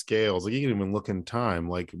different scales. Like you can even look in time,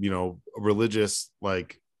 like, religious,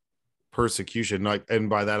 like, persecution, like, and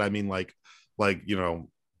by that I mean like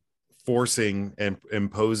forcing and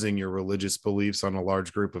imposing your religious beliefs on a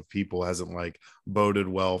large group of people hasn't like boded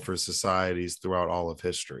well for societies throughout all of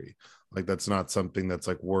history. Like that's not something that's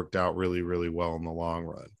like worked out really, really well in the long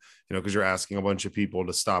run, because you're asking a bunch of people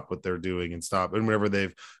to stop what they're doing and whenever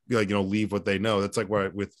they've like, you know, leave what they know. That's like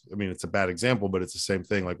what with, I mean, it's a bad example, but it's the same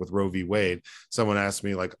thing. Like with Roe v. Wade, someone asked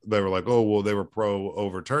me, like, they were like, oh, well, they were pro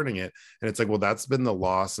overturning it. And it's like, well, that's been the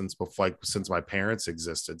law since before, like, since my parents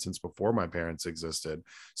existed, since before my parents existed.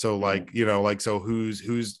 So like, you know, like, so who's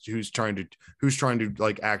trying to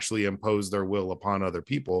like actually impose their will upon other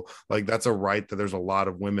people? Like, that's a right that there's a lot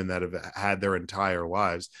of women that have had their entire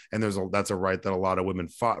lives. And that's a right that a lot of women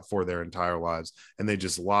fought for their entire lives, and they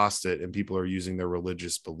just lost it. And people are using their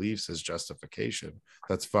religious beliefs as justification.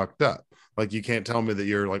 That's fucked up. Like, you can't tell me that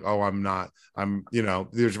you're like, oh, I'm, you know,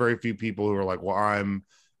 there's very few people who are like, well, I'm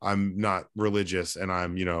not religious, and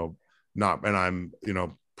I'm, you know, not, and I'm, you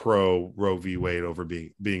know, pro Roe v. Wade over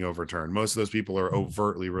being overturned. Most of those people are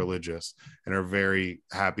overtly religious and are very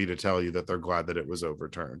happy to tell you that they're glad that it was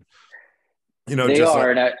overturned. You know, they just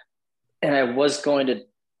are, like, and I was going to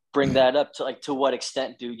bring that up to, like, to what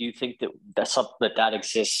extent do you think that that's something that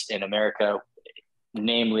exists in America,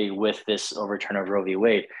 namely with this overturn of Roe v.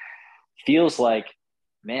 Wade? Feels like,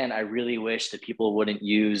 man, I really wish that people wouldn't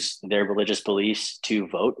use their religious beliefs to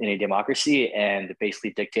vote in a democracy and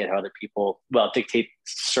basically dictate how other people, dictate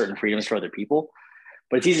certain freedoms for other people.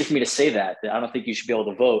 But it's easy for me to say that I don't think you should be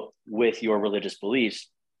able to vote with your religious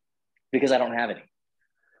beliefs because I don't have any.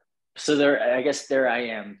 So I guess I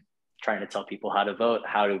am trying to tell people how to vote,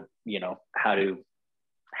 how to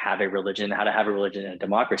have a religion, how to have a religion in a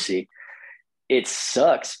democracy. It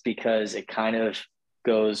sucks because it kind of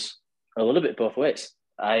goes a little bit both ways.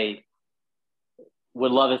 I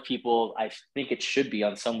would love if people, I think it should be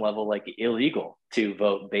on some level like illegal to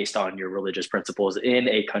vote based on your religious principles in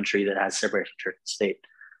a country that has separation of church and state.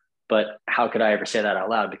 But how could I ever say that out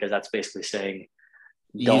loud? Because that's basically saying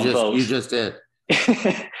don't vote. You just did.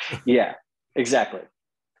 Yeah, exactly.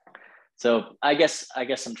 So I guess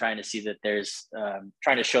I'm trying to see that there's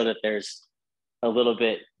trying to show that there's a little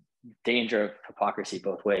bit danger of hypocrisy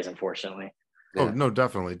both ways, unfortunately. Yeah. Oh no,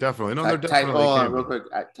 definitely. No, they're definitely. Hold on, real quick,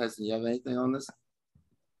 Tyson. You have anything on this?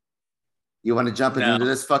 You want to jump into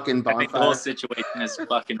this fucking bonfire? I think the whole situation is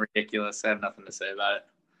fucking ridiculous. I have nothing to say about it.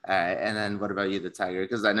 All right, and then what about you, the Tiger?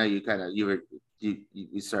 Because I know you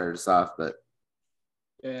started us off, but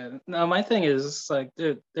yeah, no, my thing is like,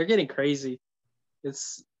 dude, they're getting crazy.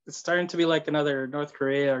 It's starting to be like another North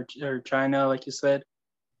Korea or China, like you said.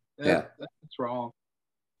 Yeah, that's wrong.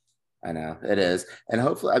 I know it is, and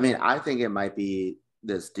hopefully, I mean, I think it might be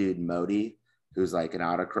this dude Modi, who's like an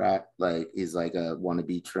autocrat, like he's like a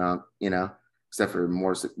wannabe Trump, you know, except for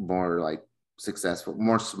more like successful,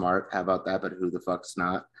 more smart. How about that? But who the fuck's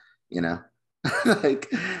not, you know?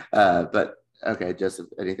 Like, but okay, Joseph,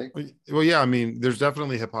 anything? Well, yeah, I mean, there's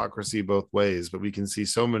definitely hypocrisy both ways, but we can see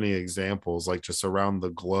so many examples like just around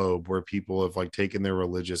the globe where people have like taken their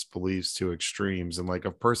religious beliefs to extremes and like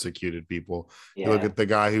have persecuted people. Yeah. You look at the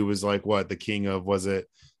guy who was like, what, the king of, was it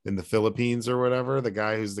in the Philippines or whatever? The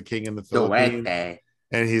guy who's the king in the Philippines.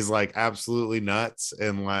 And he's like absolutely nuts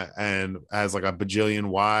and has like a bajillion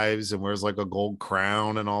wives and wears like a gold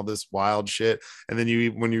crown and all this wild shit. And then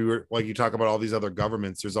when you talk about all these other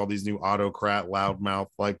governments, there's all these new autocrat, loudmouth,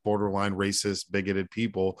 like borderline racist, bigoted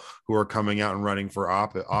people who are coming out and running for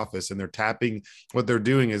office. And they're tapping, what they're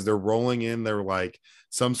doing is they're rolling in their like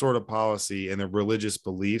some sort of policy and their religious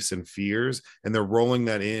beliefs and fears, and they're rolling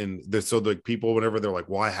that in. So the people, whenever they're like,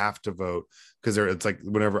 well, I have to vote, because it's like,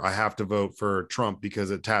 whenever I have to vote for Trump because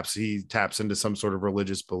he taps into some sort of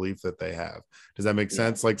religious belief that they have. Does that make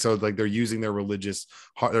sense? Like, so like they're using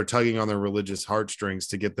they're tugging on their religious heartstrings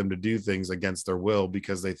to get them to do things against their will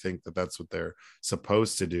because they think that that's what they're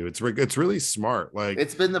supposed to do. It's really smart. Like,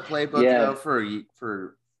 it's been the playbook though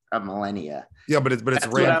for a millennia. Yeah, but it's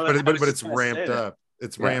ramped up.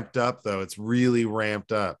 It's ramped up though. It's really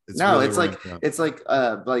ramped up. It's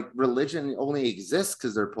like religion only exists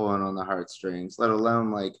because they're pulling on the heartstrings, let alone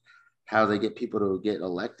like how they get people to get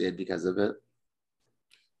elected because of it.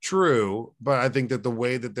 True, but I think that the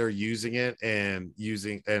way that they're using it and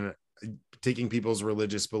taking people's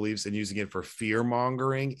religious beliefs and using it for fear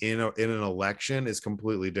mongering in an election is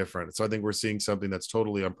completely different. So I think we're seeing something that's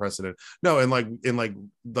totally unprecedented. No, and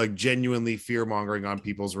like genuinely fear mongering on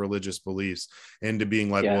people's religious beliefs, and to being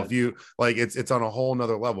like, well, if you like, it's on a whole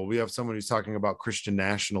nother level. We have someone who's talking about Christian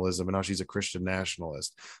nationalism and how she's a Christian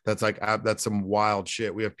nationalist. That's like, that's some wild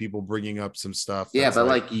shit. We have people bringing up some stuff. Yeah, but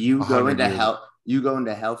like you go into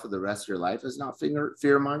hell for the rest of your life is not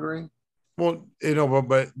fear mongering. Well, you know,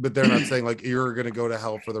 but they're not saying like you're going to go to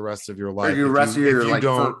hell for the rest of your life.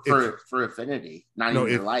 For affinity, not even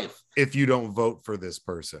your life. If you don't vote for this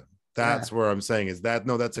person, That's where I'm saying is that,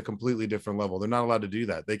 no, that's a completely different level. They're not allowed to do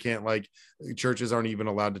that. They can't, like, churches aren't even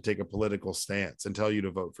allowed to take a political stance and tell you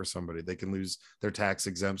to vote for somebody. They can lose their tax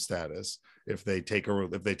exempt status if they take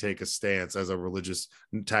a stance as a religious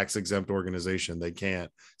tax exempt organization. They can't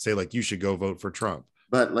say, like, you should go vote for Trump.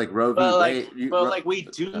 But like Roe v. Wade, we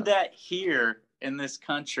do that here in this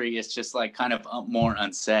country. It's just like kind of more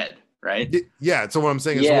unsaid. Right. Yeah. So what I'm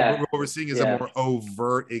saying is what we're seeing is a more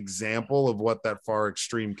overt example of what that far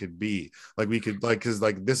extreme could be. Like we could, like, because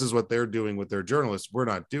like this is what they're doing with their journalists. We're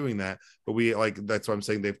not doing that, but we, like, that's what I'm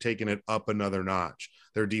saying. They've taken it up another notch.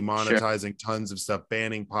 They're demonetizing tons of stuff,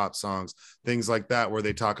 banning pop songs, things like that, where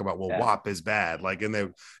they talk about, well, WAP is bad. Like, and they,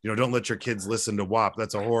 don't let your kids listen to WAP.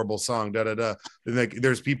 That's a horrible song. And like,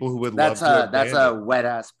 there's people who would love to. That's a wet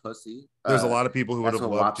ass pussy. There's a lot of people who would have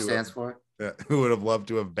loved WAP to. Stands for. Who would have loved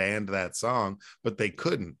to have banned that song, but they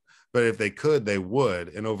couldn't. But if they could, they would.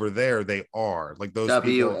 And over there, they are, like, those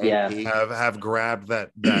people have grabbed that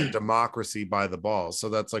democracy by the balls. So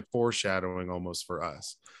that's like foreshadowing almost for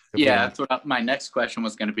us. That's what my next question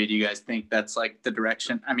was going to be. Do you guys think that's like the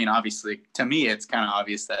direction? I mean, obviously, to me, it's kind of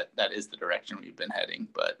obvious that is the direction we've been heading.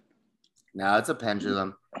 But no, it's a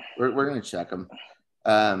pendulum. We're going to check them,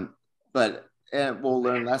 but we'll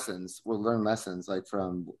learn lessons. We'll learn lessons, like,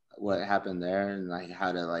 from what happened there and like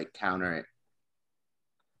how to like counter it.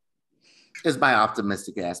 Is my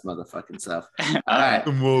optimistic ass motherfucking self. All right,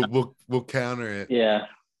 we'll counter it. Yeah,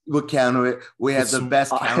 we'll counter it. We have the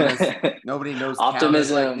best counters. Nobody knows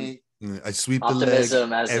optimism like me. I sweep the leg.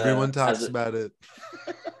 Everyone talks about it.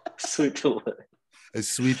 Sweep the leg. I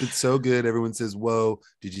sweep it so good. Everyone says, "Whoa,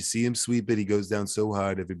 did you see him sweep it? He goes down so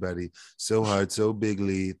hard, everybody. So hard, so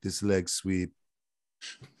bigly. This leg sweep."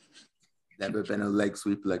 Never been a leg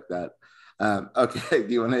sweep like that. Okay,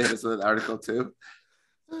 do you want to hit us with article 2?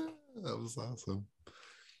 That was awesome.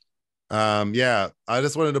 I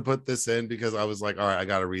just wanted to put this in because I was like, all right, I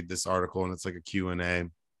got to read this article, and it's like a Q&A,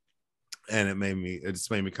 and it just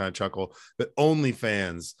made me kind of chuckle. But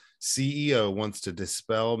OnlyFans CEO wants to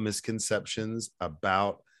dispel misconceptions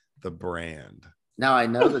about the brand. Now I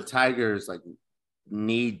know the Tiger is like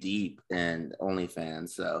knee deep in OnlyFans,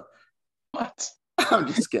 so what? I'm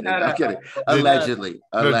just kidding. I'm kidding. Allegedly.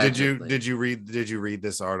 Did you read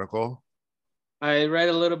this article? I read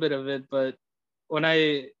a little bit of it, but when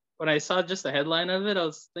I saw just the headline of it, I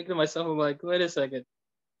was thinking to myself, I'm like, wait a second.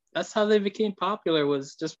 That's how they became popular,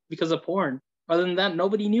 was just because of porn. Other than that,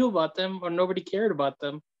 nobody knew about them or nobody cared about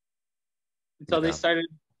them until they started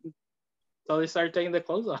taking their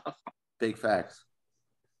clothes off. Big facts.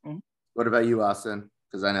 Mm-hmm. What about you, Austin?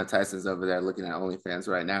 Because I know Tyson's over there looking at OnlyFans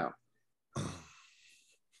right now.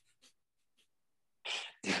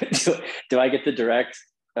 Do I get the direct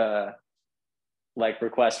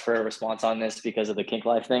request for a response on this because of the kink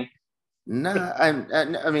life thing? No, I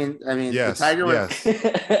mean, yes, the Tiger yes.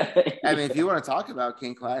 I mean, if you want to talk about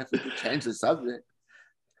kink life, we could change the subject.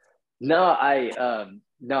 No, I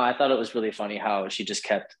thought it was really funny how she just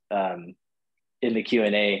kept in the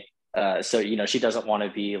Q&A. So she doesn't want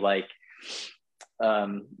to be like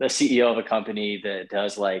the CEO of a company that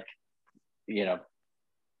does like,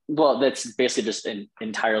 well, that's basically just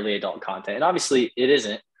entirely adult content. And obviously it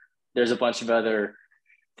isn't. There's a bunch of other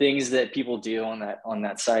things that people do on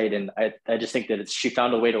that site. And I just think that she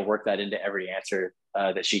found a way to work that into every answer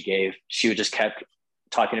that she gave. She just kept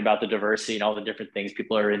talking about the diversity and all the different things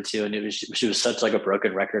people are into. And she was such like a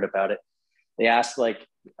broken record about it. They asked like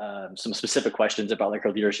some specific questions about like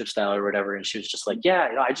her leadership style or whatever. And she was just like,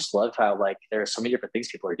 I just love how like there are so many different things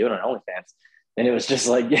people are doing on OnlyFans. And it was just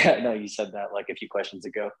like, you said that like a few questions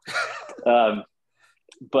ago. I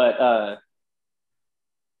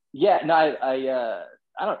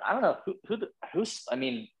don't know who's, I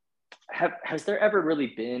mean, has there ever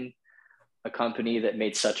really been a company that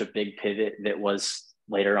made such a big pivot that was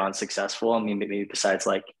later on successful? I mean, maybe besides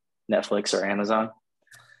like Netflix or Amazon.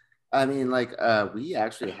 I mean, like we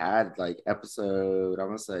actually had like episode, I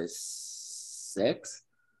want to say 6.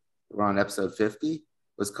 We're on episode 50.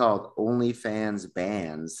 Was called OnlyFans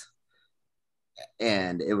Bands,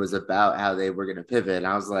 and it was about how they were going to pivot. And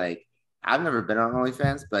I was like, I've never been on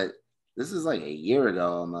OnlyFans, but this is like a year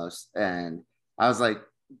ago almost, and I was like,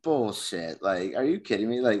 bullshit. Like, are you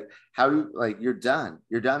kidding me? Like, you're done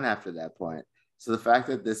after that point. So the fact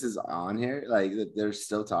that this is on here, like that they're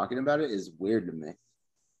still talking about it, is weird to me.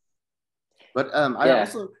 But I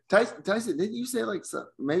also Tyson, didn't you say like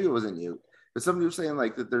maybe it wasn't you? But somebody was saying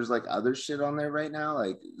like that there's like other shit on there right now.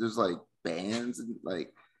 Like there's like bands and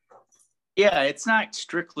like. Yeah, it's not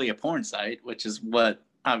strictly a porn site, which is what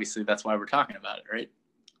obviously that's why we're talking about it, right?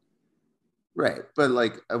 Right, but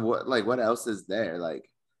like what else is there? Like,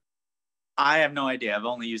 I have no idea. I've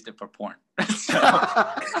only used it for porn. So,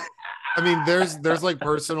 I mean, there's like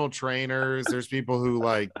personal trainers. There's people who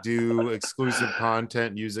like do exclusive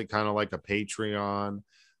content, use it kind of like a Patreon.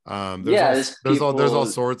 There's all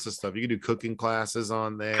sorts of stuff. You can do cooking classes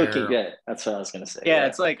on there. Cooking, good. That's what I was gonna say. yeah,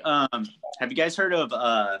 it's like have you guys heard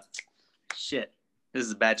of shit? This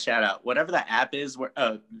is a bad shout out. Whatever that app is, where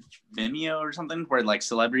Vimeo or something, where like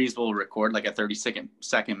celebrities will record like a 30-second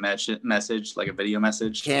message, like a video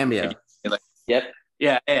message. Cameo. Yep.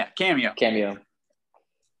 Yeah, Cameo. Cameo.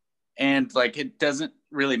 And like it doesn't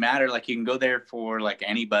really matter. Like you can go there for like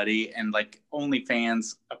anybody, and like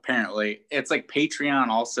OnlyFans apparently it's like Patreon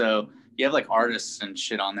also. You have like artists and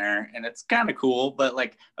shit on there, and it's kind of cool. But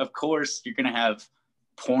like, of course, you're gonna have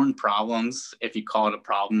porn problems if you call it a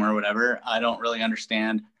problem or whatever. I don't really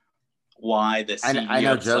understand why the CEO I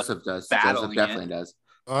know Joseph does. Joseph definitely does.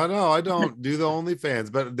 Oh no, I don't do the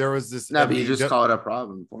OnlyFans, but there was this. No, but you just call it a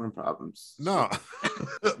problem. Porn problems. No,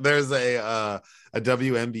 there's a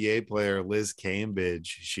WNBA player, Liz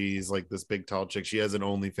Cambridge. She's like this big tall chick. She has an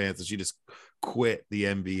OnlyFans, and she just quit the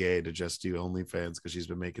NBA to just do OnlyFans because she's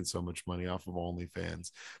been making so much money off of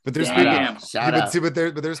OnlyFans. But there's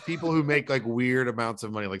but there's people who make like weird amounts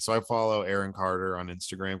of money. Like, so I follow Aaron Carter on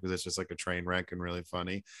Instagram because it's just like a train wreck and really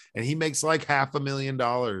funny. And he makes like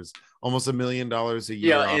 $500,000, almost $1 million a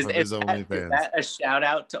year off of his OnlyFans. Is that a shout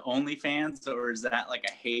out to OnlyFans, or is that like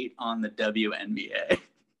a hate on the WNBA?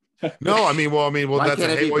 No, I mean, that's a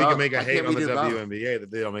hate. Well, you can make a Why hate can't on we the do both? WNBA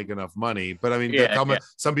that they don't make enough money. But I mean,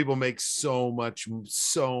 some people make so much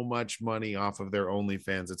money off of their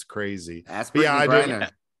OnlyFans. It's crazy. That's But I do.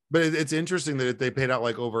 But it's interesting that they paid out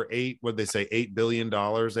like over $8 billion.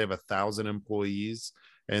 They have 1,000 employees,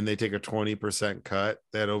 and they take a 20% cut.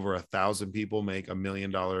 That over 1,000 people make $1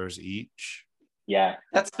 million each. Yeah,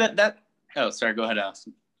 That's that. Oh, sorry. Go ahead,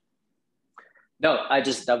 Austin. no,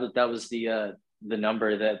 that was the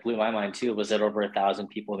number that blew my mind too. Was that over 1,000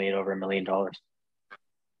 people made over $1 million?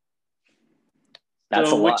 That's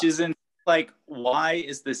so, a lot. which isn't like, why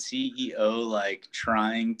is the CEO like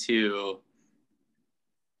trying to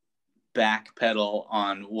backpedal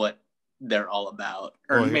on what they're all about,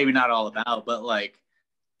 or maybe not all about, but like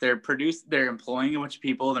they're employing a bunch of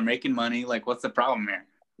people, they're making money. Like, what's the problem here?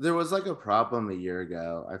 There was like a problem a year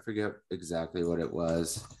ago. I forget exactly what it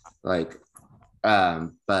was. Like,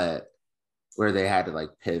 but where they had to like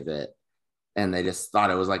pivot, and they just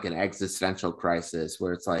thought it was like an existential crisis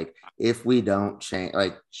where it's like, if we don't change,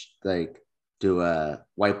 like do a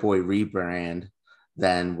white boy rebrand,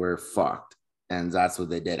 then we're fucked. And that's what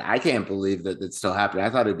they did. I can't believe that it's still happening. I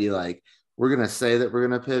thought it'd be like, we're going to say that we're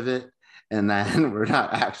going to pivot, and then we're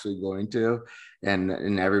not actually going to,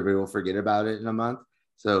 and everybody will forget about it in a month.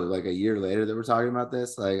 So like a year later that we're talking about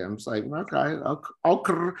this, like, I'm just like,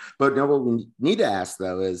 okay. But no, what we need to ask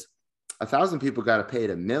though is, 1,000 people got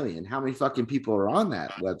paid $1 million. How many fucking people are on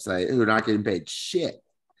that website who are not getting paid shit?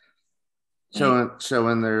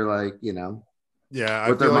 Showing their, like, you know,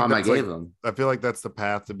 what their mama gave them. I feel like that's the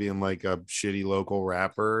path to being like a shitty local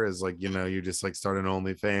rapper, is like, you know, you just like start an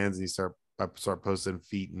OnlyFans and you start posting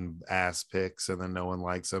feet and ass pics, and then no one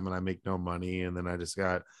likes them, and I make no money, and then I just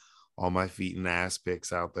got all my feet and ass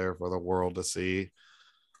pics out there for the world to see.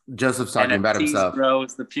 Joseph's talking about himself. Bro,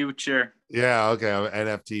 it's the future. Yeah, okay. I'll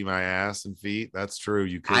NFT my ass and feet. That's true.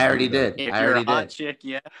 You could. I already did. If I you're already a hot did. chick,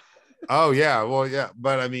 yeah. Oh yeah, well yeah,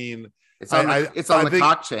 but I mean, It's on the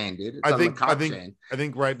cock chain, dude. It's on the cock chain. I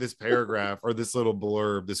think right, this paragraph or this little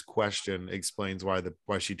blurb, this question explains why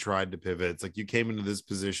she tried to pivot. It's like, you came into this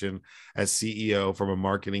position as CEO from a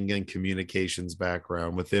marketing and communications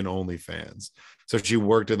background within OnlyFans. So she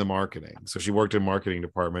worked in the marketing. So she worked in marketing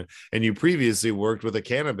department, and you previously worked with a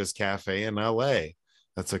cannabis cafe in LA.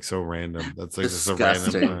 That's like so random. That's like just a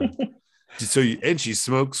random. And she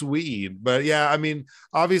smokes weed. But yeah, I mean,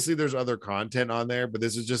 obviously there's other content on there, but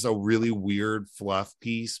this is just a really weird fluff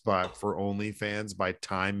piece for OnlyFans by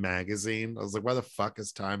Time Magazine. I was like, why the fuck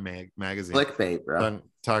is Time Magazine Clickbait, bro.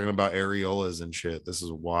 talking about areolas and shit? This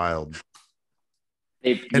is wild.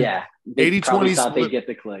 They 80-20 thought they'd split. get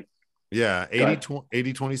the click. Yeah,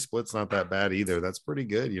 80-20 split's not that bad either. That's pretty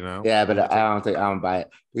good, you know. Yeah, but I don't buy it,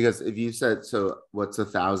 because if you said, so what's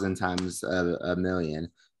 1,000 times a million?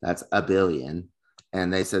 That's $1 billion,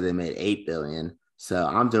 and they said they made $8 billion. So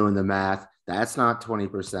I'm doing the math. That's not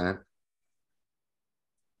 20%.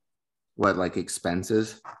 What, like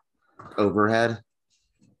expenses, overhead?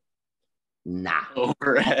 Nah.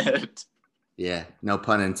 Overhead. Yeah, no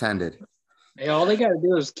pun intended. Hey, all they got to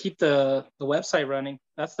do is keep the website running.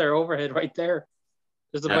 That's their overhead right there.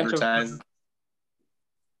 There's a bunch of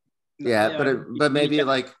Yeah, but maybe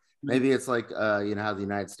like Maybe it's like you know how the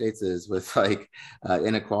United States is with like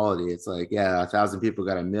inequality. It's like, yeah, 1,000 people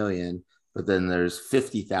got 1,000,000, but then there's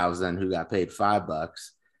 50,000 who got paid $5,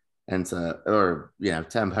 and so, or you know,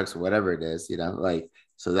 $10 or whatever it is, you know, like,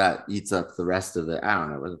 so that eats up the rest of it. I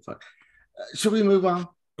don't know what the fuck. Should we move on?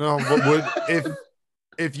 No, but would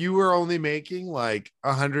if you were only making like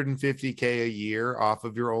 150K a year off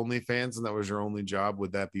of your OnlyFans and that was your only job,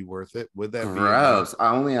 would that be worth it? Would that gross?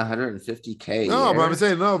 Only 150K. No, but I'm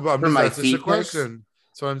saying no, but that's just a question. question.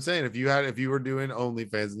 So I'm saying if you were doing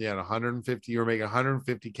OnlyFans and you had 150, you were making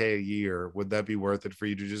 150K a year, would that be worth it for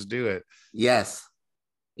you to just do it? Yes.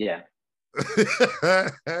 Yeah.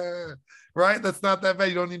 Right? That's not that bad.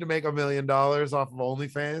 You don't need to make $1 million off of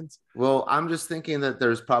OnlyFans. Well, I'm just thinking that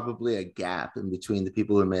there's probably a gap in between the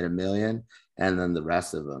people who made 1,000,000 and then the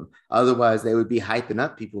rest of them. Otherwise, they would be hyping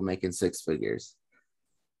up people making 6 figures.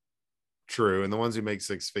 True. And the ones who make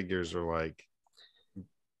 6 figures are like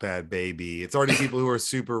Bad Baby. It's already people who are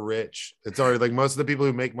super rich. It's already like most of the people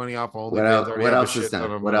who make money off OnlyFans. What else is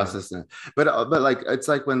done? What else is done? But like it's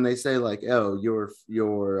like when they say like, oh,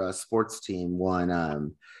 your sports team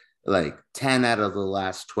won like 10 out of the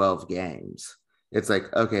last 12 games. It's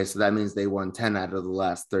like, okay, so that means they won 10 out of the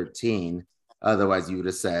last 13. Otherwise, you would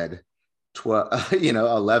have said 12,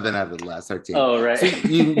 11 out of the last 13. Oh, right. So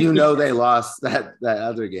you know they lost that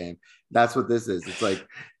other game. That's what this is. It's like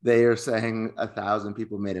they are saying 1,000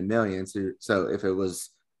 people made 1,000,000. So if it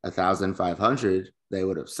was 1,500, they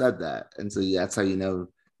would have said that. And so that's how you know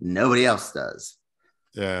nobody else does.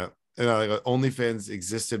 Yeah. And like OnlyFans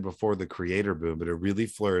existed before the creator boom, but it really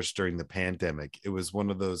flourished during the pandemic. It was one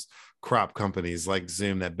of those crop companies like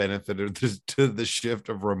Zoom that benefited to the shift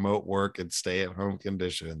of remote work and stay-at-home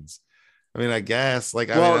conditions. I mean, I guess like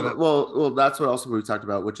well, that's what also we talked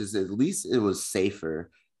about, which is at least it was safer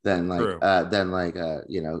than like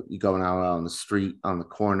you going out on the street on the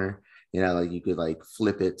corner. You know, like you could like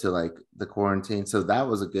flip it to like the quarantine. So that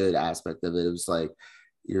was a good aspect of it. It was like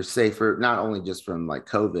you're safer, not only just from like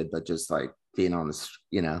COVID, but just like being on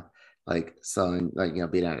the, like selling, like,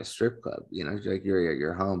 being at a strip club, like you're at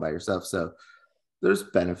your home by yourself. So there's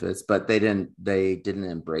benefits, but they didn't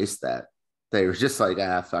embrace that. They were just like,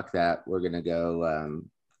 fuck that. We're going to go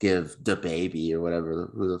give the baby or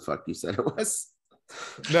whatever, who the fuck you said it was.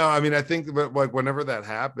 No, I mean, I think but like whenever that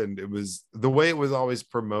happened, it was the way it was always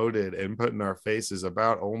promoted and put in our faces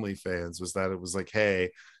about OnlyFans was that it was like,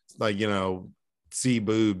 hey, like, see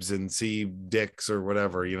boobs and see dicks or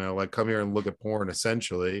whatever, like come here and look at porn.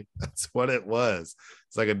 Essentially, that's what it was.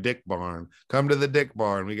 It's like a dick barn. Come to the dick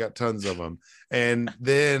barn. We got tons of them. And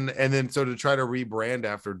then so to try to rebrand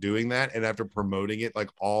after doing that and after promoting it like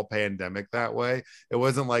all pandemic that way, it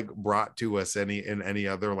wasn't like brought to us in any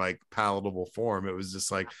other like palatable form. It was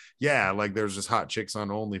just like, yeah, like there's just hot chicks on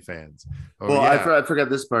OnlyFans. Well, yeah. I forgot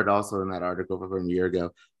this part also in that article from a year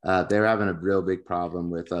ago. They're having a real big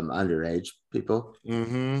problem with underage people.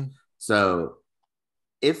 Mm-hmm. So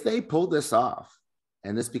if they pull this off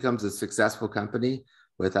and this becomes a successful company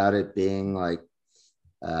without it being like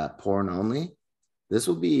porn only, this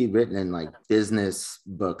will be written in like business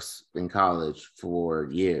books in college for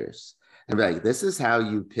years. And be like, this is how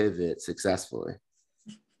you pivot successfully.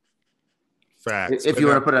 Facts. If you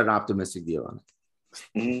want to put an optimistic view on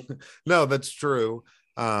it. No, that's true.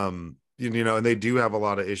 And they do have a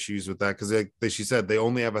lot of issues with that because she said they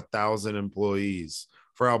only have 1,000 employees.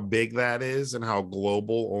 For how big that is and how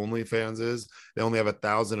global OnlyFans is, they only have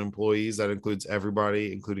 1,000 employees. That includes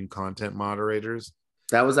everybody, including content moderators.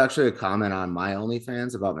 That was actually a comment on my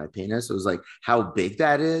OnlyFans about my penis. It was like how big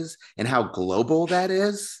that is and how global that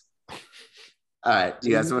is. All right,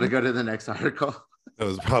 you guys want to go to the next article? It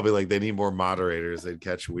was probably like they need more moderators. They'd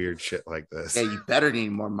catch weird shit like this. Yeah, you better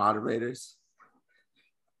need more moderators.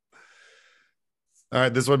 All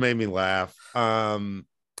right, this one made me laugh.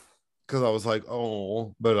 Because I was like,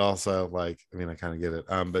 oh, but also like, I mean, I kind of get it.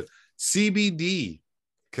 But CBD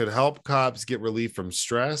could help cops get relief from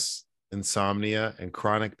stress, insomnia, and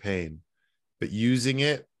chronic pain. But using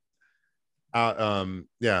it,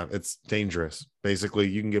 it's dangerous. Basically,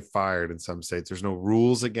 you can get fired in some states. There's no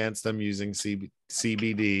rules against them using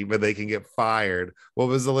CBD, but they can get fired. What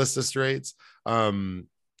was the list of states? A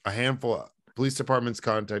handful. Police departments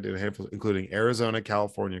contacted a handful, including Arizona,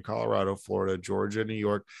 California, Colorado, Florida, Georgia, New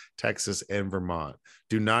York, Texas, and Vermont,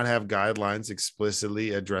 do not have guidelines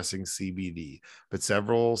explicitly addressing CBD, but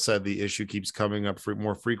several said the issue keeps coming up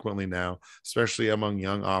more frequently now, especially among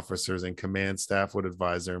young officers, and command staff would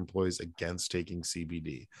advise their employees against taking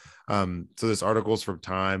CBD. So this article is from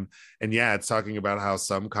Time, and yeah, it's talking about how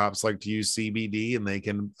some cops like to use CBD and they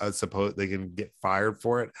can they can get fired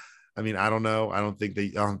for it. I mean, I don't know. I don't think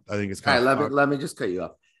I think it's kind of. All right, let me just cut you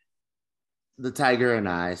off. the Tiger and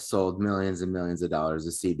I sold millions and millions of dollars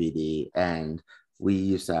of CBD, and we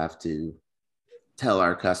used to have to tell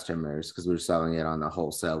our customers, because we were selling it on the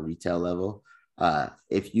wholesale retail level,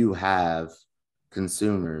 if you have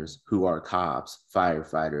consumers who are cops,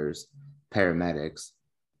 firefighters, paramedics,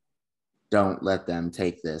 don't let them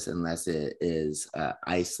take this unless it is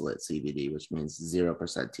isolate CBD, which means 0%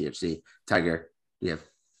 THC. Tiger, yeah.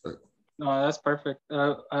 No, that's perfect.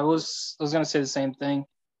 I was gonna say the same thing.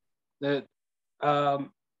 That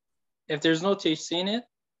if there's no THC in it,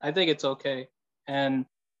 I think it's okay. And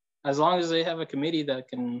as long as they have a committee that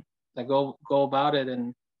can go about it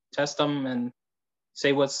and test them and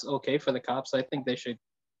say what's okay for the cops, I think they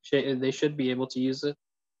should be able to use it.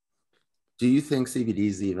 Do you think CBD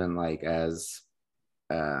is even like as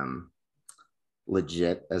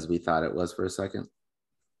legit as we thought it was for a second?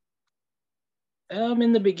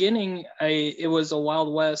 In the beginning, it was a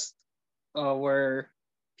wild west where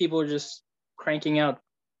people were just cranking out,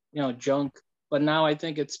 junk. But now I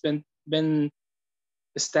think it's been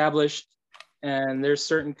established, and there's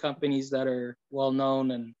certain companies that are well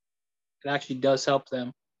known, and it actually does help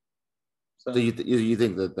them. So you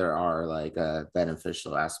think that there are like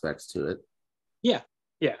beneficial aspects to it? Yeah.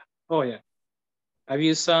 Oh yeah. I've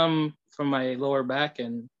used some from my lower back,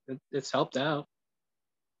 and it's helped out.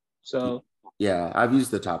 So yeah, I've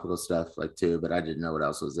used the topical stuff too, but I didn't know what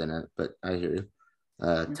else was in it. But I hear you.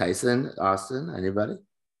 Tyson, Austin, anybody?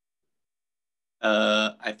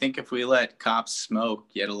 I think if we let cops smoke,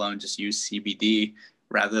 yet alone just use CBD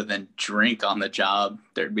rather than drink on the job,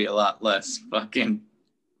 there'd be a lot less fucking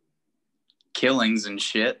killings and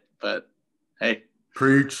shit. But hey,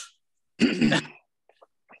 preach.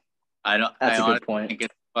 I don't. That's a good point. think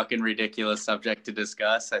it's a fucking ridiculous subject to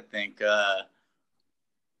discuss. I think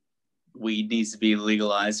weed needs to be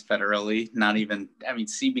legalized federally. Not even. I mean,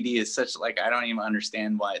 CBD is such I don't even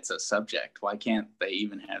understand why it's a subject. Why can't they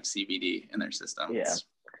even have CBD in their system? Yeah.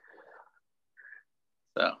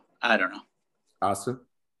 So I don't know. Awesome.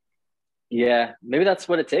 Yeah, maybe that's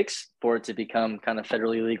what it takes for it to become kind of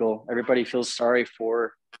federally legal. Everybody feels sorry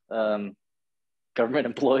for government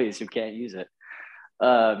employees who can't use it.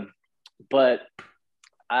 But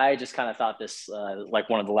I just kind of thought this,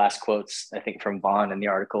 one of the last quotes, I think, from Vaughn in the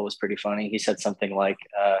article was pretty funny. He said something like,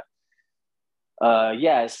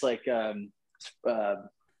 it's like,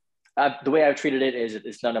 the way I've treated it is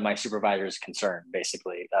it's none of my supervisor's concern,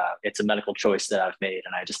 basically. It's a medical choice that I've made.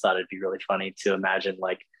 And I just thought it'd be really funny to imagine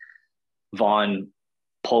Vaughn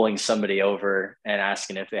pulling somebody over and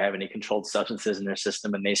asking if they have any controlled substances in their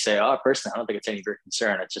system. And they say, oh, personally, I don't think it's any of your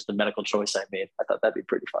concern. It's just a medical choice I made. I thought that'd be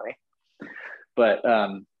pretty funny. But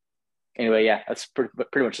anyway, yeah, that's pretty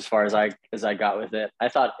much as far as I got with it. I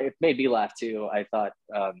thought it made me laugh too. I thought,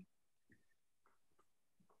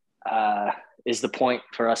 is the point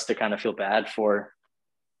for us to kind of feel bad for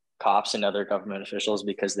cops and other government officials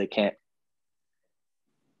because they can't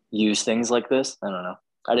use things like this? I don't know.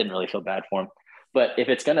 I didn't really feel bad for them. But if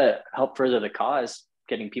it's going to help further the cause,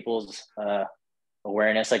 getting people's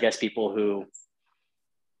awareness, I guess people who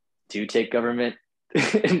do take government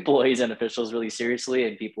employees and officials really seriously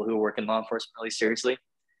and people who work in law enforcement really seriously,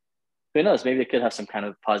 who knows, maybe it could have some kind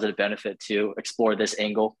of positive benefit to explore this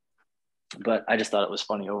angle. But I just thought it was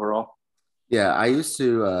funny overall. Yeah, I used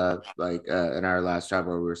to in our last job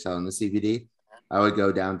where we were selling the CBD, I would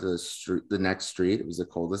go down to the next street. It was a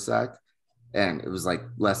cul-de-sac, and it was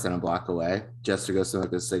less than a block away, just to go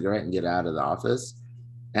smoke a cigarette and get out of the office.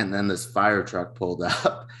 And then this fire truck pulled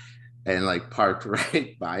up and parked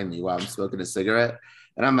right by me while I'm smoking a cigarette.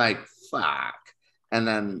 And I'm like, fuck. And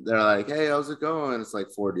then they're like, hey, how's it going? It's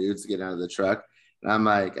 4 dudes getting out of the truck. And I'm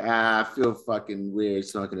like, I feel fucking weird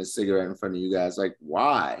smoking a cigarette in front of you guys.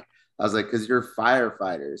 Why? I was like, because you're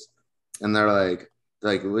firefighters. And they're like,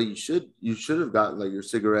 well, you should have gotten your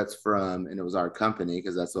cigarettes from, and it was our company,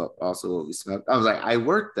 because that's also what we smoked. I was like, I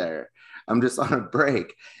work there. I'm just on a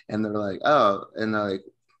break. And they're like, oh, and they're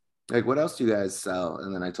like, what else do you guys sell?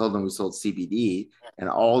 And then I told them we sold CBD, and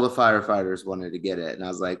all the firefighters wanted to get it. And I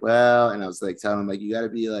was like, well, and I was telling them you got to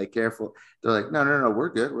be careful. They're like, no, we're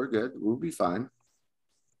good. We'll be fine.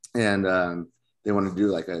 And they want to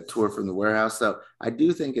do a tour from the warehouse. So I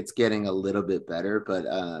do think it's getting a little bit better, but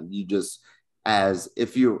you just, as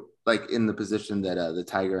if you're in the position that the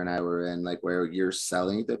Tiger and I were in, where you're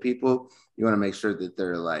selling to people, you want to make sure that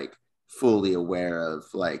they're fully aware of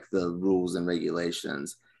the rules and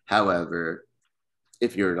regulations. However,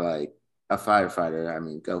 if you're a firefighter, I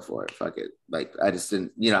mean, go for it. Fuck it. I just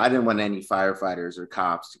didn't, I didn't want any firefighters or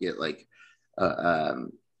cops to get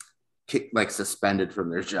suspended from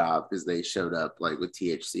their job because they showed up with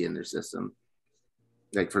THC in their system,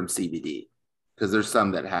 from CBD. because there's some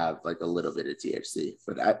that have like a little bit of THC,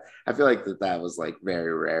 but I feel like that was like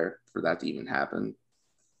very rare for that to even happen.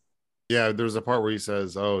 Yeah, there's a part where he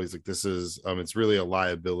says, "Oh, he's like, this is it's really a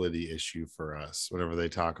liability issue for us." Whenever they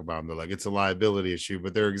talk about him, they're like, "It's a liability issue."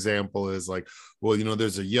 But their example is like, "Well,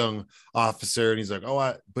 there's a young officer, and he's like, oh,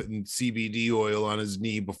 I putting CBD oil on his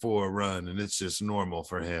knee before a run, and it's just normal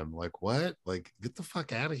for him." Like, what? Like, get the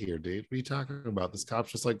fuck out of here, dude! What are you talking about? This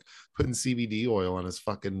cop's just like putting CBD oil on his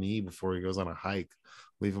fucking knee before he goes on a hike.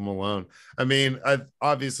 Leave him alone. I mean,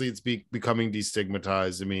 obviously it's becoming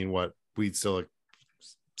destigmatized. I mean, what weed still like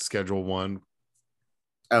Schedule 1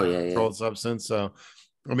 controlled substance. So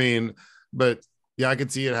I mean, but yeah, I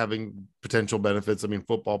could see it having potential benefits. I mean,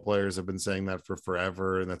 football players have been saying that for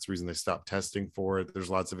forever, and that's the reason they stopped testing for it. There's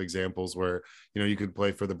lots of examples where you could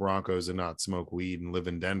play for the Broncos and not smoke weed and live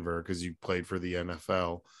in Denver because you played for the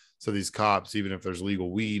NFL. So these cops, even if there's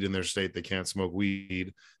legal weed in their state, they can't smoke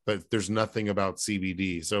weed, but there's nothing about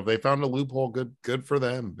CBD. So if they found a loophole, good for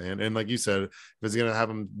them, man. And like you said, if it's going to have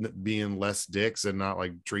them being less dicks and not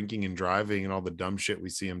like drinking and driving and all the dumb shit we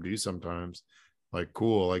see them do sometimes, like,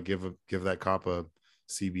 cool, like give that cop a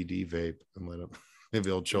CBD vape and let him,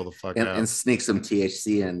 maybe he'll chill the fuck out. And sneak some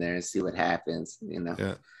THC in there and see what happens,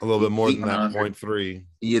 Yeah, a little bit more than that 0.3.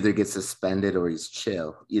 He either gets suspended or he's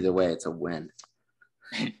chill. Either way, it's a win.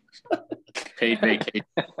 Paid vacation.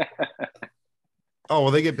 Oh,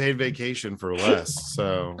 well, they get paid vacation for less.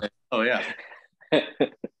 So. Oh yeah.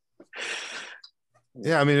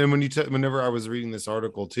 Yeah, I mean, and whenever I was reading this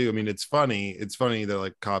article too, I mean, it's funny that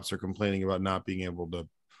like cops are complaining about not being able to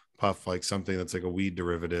puff like something that's like a weed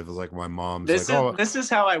derivative. It's like my mom's this is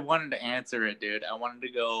how I wanted to answer it, dude. I wanted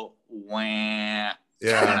to go wah.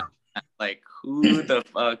 Yeah. Like, who the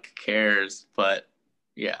fuck cares? But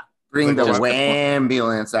yeah. Bring the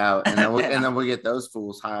ambulance out, and then we'll get those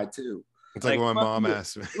fools high too. It's like when my mom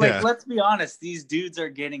asked me. Like, let's be honest, these dudes are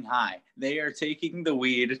getting high. They are taking the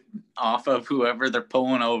weed off of whoever they're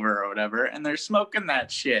pulling over or whatever, and they're smoking that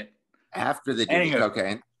shit. After they do the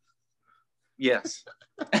cocaine. Yes.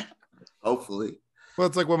 Hopefully. Well,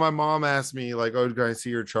 it's like when my mom asked me, like, "Oh, can I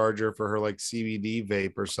see your charger for her like CBD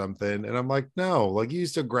vape or something?" And I'm like, "No, like you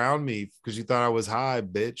used to ground me because you thought I was high,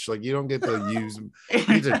 bitch. Like you don't get to use, you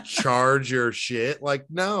get to charge your shit. Like,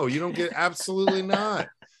 no, you don't get, absolutely not.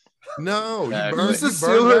 No, you used to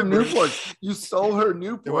steal her Newports. You stole her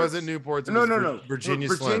Newports. It wasn't Newports. No. Virginia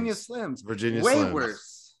Slims. Virginia Way Slims.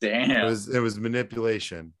 Worse. Damn. It was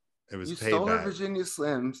manipulation. It was you payback. Stole her Virginia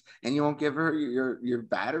Slims, and you won't give her your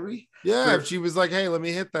battery. Yeah, if she was like, "Hey, let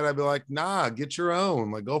me hit that," I'd be like, "Nah, get your own.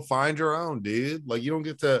 Like, go find your own, dude. Like, you don't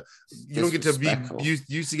get to be. You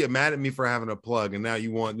used to get mad at me for having a plug, and now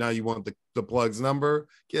you want the plug's number.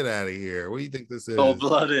 Get out of here. What do you think this is?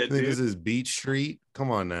 Cold-blooded, dude. This is Beach Street. Come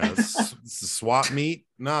on now, it's a swap meet.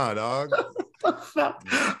 Nah, dog. All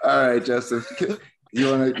right, Joseph, you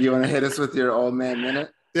wanna hit us with your old man minute?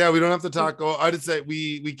 Yeah, we don't have to talk. Oh, I did say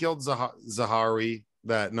we killed Zahari,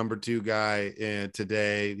 that number 2 guy, and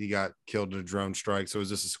today he got killed in a drone strike. So it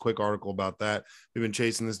was just a quick article about that. We've been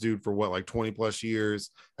chasing this dude for 20 plus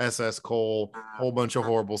years. SS Cole, whole bunch of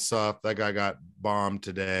horrible stuff. That guy got bombed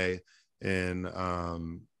today in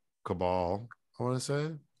Kabul. I want to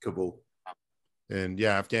say Kabul, and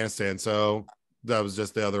yeah, Afghanistan. So that was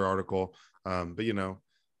just the other article. But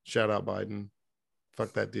shout out Biden.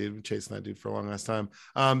 Fuck that dude. We're chasing that dude for a long ass time.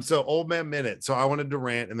 So old man minute. So I wanted to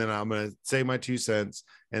rant, and then I'm going to say my 2 cents,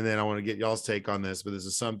 and then I want to get y'all's take on this. But this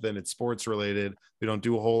is something, it's sports related. We don't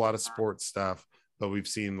do a whole lot of sports stuff, but we've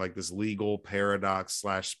seen like this legal paradox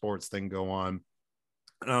 / sports thing go on.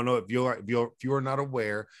 And I don't know if you are not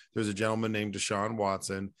aware, there's a gentleman named Deshaun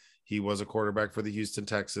Watson. He was a quarterback for the Houston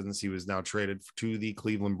Texans. He was now traded to the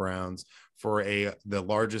Cleveland Browns for the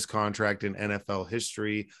largest contract in NFL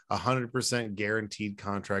history, 100% guaranteed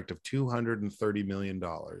contract of $230 million.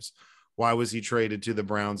 Why was he traded to the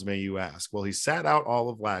Browns, may you ask? Well, he sat out all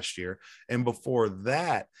of last year. And before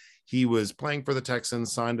that, he was playing for the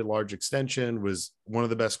Texans, signed a large extension, was one of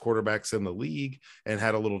the best quarterbacks in the league, and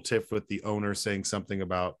had a little tiff with the owner saying something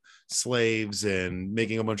about slaves and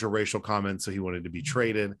making a bunch of racial comments. So he wanted to be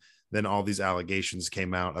traded. Then all these allegations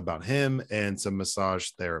came out about him and some massage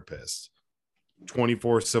therapists.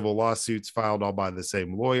 24 civil lawsuits filed, all by the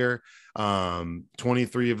same lawyer.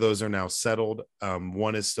 23 of those are now settled.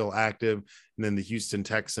 One is still active. And then the Houston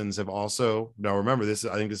Texans have also, now remember this,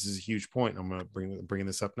 I think this is a huge point. I'm going to bring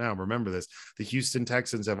this up now. Remember this. The Houston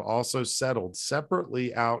Texans have also settled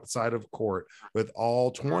separately outside of court with all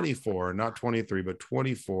 24, not 23, but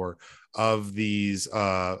 24 of these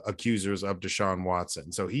accusers of Deshaun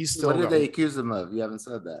Watson. So he's still. What did they accuse him of? You haven't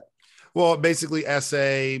said that. Well, basically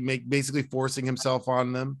basically forcing himself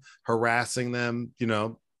on them, harassing them,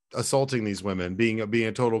 assaulting these women, being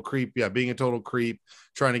a total creep. Yeah, being a total creep,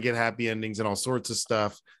 trying to get happy endings and all sorts of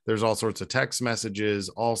stuff. There's all sorts of text messages,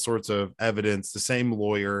 all sorts of evidence. The same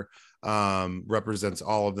lawyer represents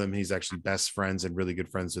all of them. He's actually best friends and really good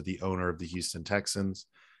friends with the owner of the Houston Texans.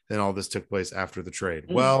 Then all this took place after the trade.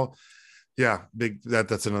 Well, yeah,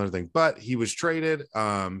 that's another thing. But he was traded.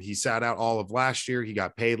 He sat out all of last year. He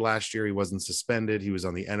got paid last year. He wasn't suspended. He was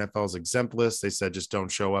on the NFL's exempt list. They said, just don't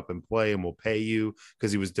show up and play and we'll pay you,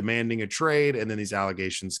 because he was demanding a trade. And then these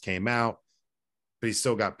allegations came out, but he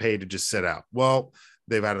still got paid to just sit out. Well,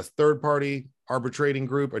 they've had a third party arbitrating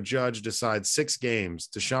group. A judge decides 6 games.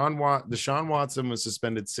 Deshaun Watson was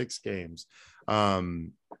suspended 6 games.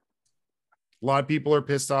 A lot of people are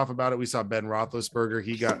pissed off about it. We saw Ben Roethlisberger.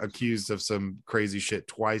 He got accused of some crazy shit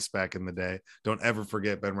twice back in the day. Don't ever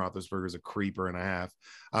forget Ben Roethlisberger's a creeper and a half.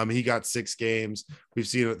 He got 6 games. We've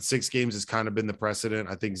seen it. 6 games has kind of been the precedent.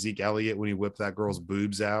 I think Zeke Elliott, when he whipped that girl's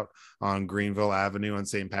boobs out on Greenville Avenue on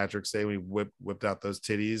St. Patrick's Day, when he whipped out those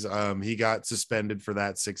titties, he got suspended for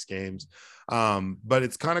that 6 games. But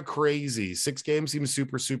it's kind of crazy. 6 games seems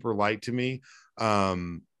super, super light to me.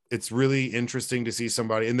 It's really interesting to see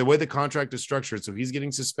somebody, and the way the contract is structured. So he's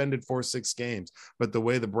getting suspended for 6 games, but the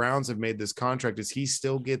way the Browns have made this contract is he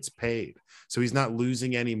still gets paid. So he's not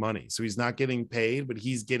losing any money. So he's not getting paid, but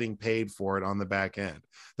he's getting paid for it on the back end.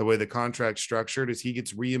 The way the contract's structured is he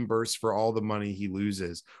gets reimbursed for all the money he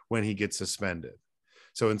loses when he gets suspended.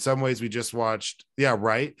 So in some ways we just watched. Yeah.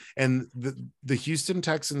 Right. And the Houston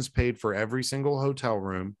Texans paid for every single hotel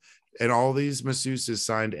room, and all these masseuses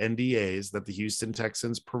signed NDAs that the Houston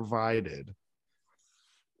Texans provided.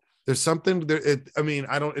 There's something there.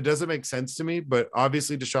 It doesn't make sense to me, but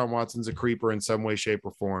obviously Deshaun Watson's a creeper in some way, shape,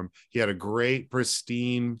 or form. He had a great,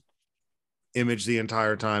 pristine image the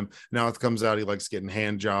entire time. Now it comes out he likes getting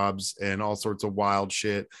hand jobs and all sorts of wild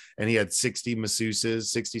shit. And he had 66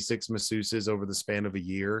 masseuses over the span of a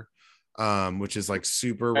year, which is like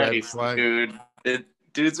super red flag. Dude.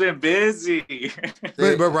 Dude's been busy.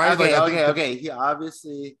 but right, okay. He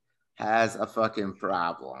obviously has a fucking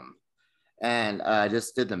problem. And I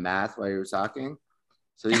just did the math while you were talking.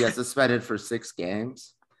 So he got suspended for 6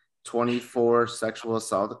 games, 24 sexual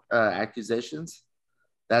assault accusations.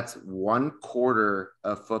 That's 1/4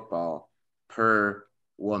 of football per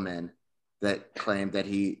woman that claimed that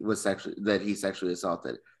he sexually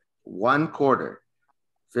assaulted. 1/4,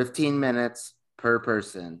 15 minutes per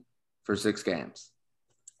person for 6 games.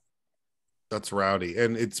 That's rowdy.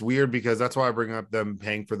 And it's weird because that's why I bring up them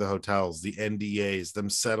paying for the hotels, the NDAs, them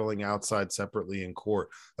settling outside separately in court.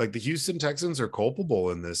 Like the Houston Texans are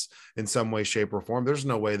culpable in this in some way, shape, or form. There's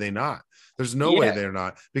no way they're not. There's no way they're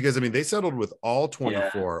not. Because, they settled with all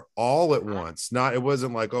 24 all at once. It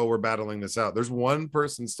wasn't like, oh, we're battling this out. There's one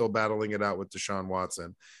person still battling it out with Deshaun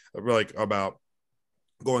Watson, like about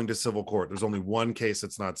going to civil court. There's only one case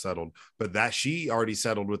that's not settled, but that she already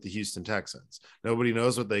settled with the Houston Texans. Nobody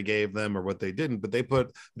knows what they gave them or what they didn't, but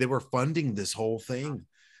they were funding this whole thing.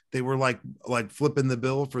 They were like flipping the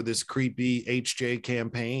bill for this creepy HJ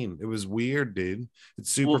campaign. It was weird, dude.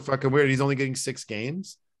 It's super fucking weird. He's only getting 6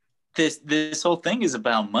 games. This whole thing is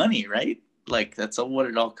about money, right? Like that's what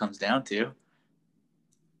it all comes down to.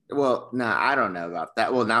 Well, no, I don't know about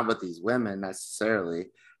that. Well, not with these women necessarily.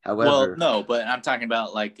 However, no, but I'm talking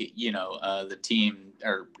about like the team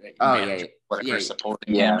or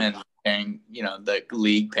supporting him and paying the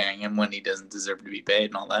league paying him when he doesn't deserve to be paid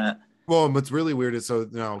and all that. Well, what's really weird is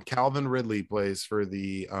Calvin Ridley plays for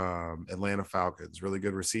the Atlanta Falcons. Really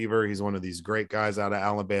good receiver. He's one of these great guys out of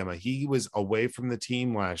Alabama. He was away from the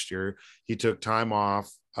team last year. He took time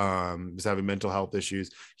off. Was having mental health issues.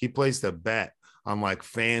 He placed a bet on like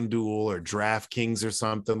FanDuel or DraftKings or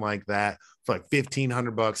something like that for like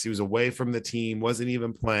 $1,500. He was away from the team, wasn't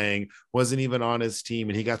even playing, wasn't even on his team,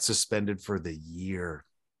 and he got suspended for the year.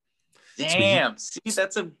 Damn. See,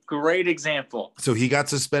 that's a great example. So he got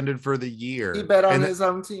suspended for the year. He bet on his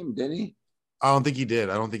own team, didn't he? I don't think he did.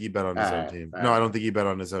 I don't think he bet on his own team. No, I don't think he bet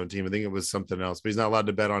on his own team. I think it was something else, but he's not allowed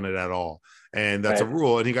to bet on it at all. And that's a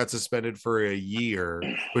rule. And he got suspended for a year,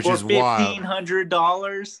 which is wild.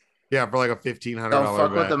 $1,500. Yeah, for like a $1,500. Don't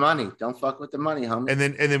fuck with the money. Don't fuck with the money, homie. And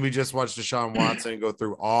then we just watched Deshaun Watson go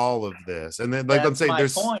through all of this. And then I'm saying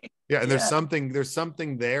there's point. There's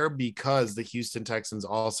something there because the Houston Texans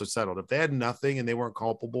also settled. If they had nothing and they weren't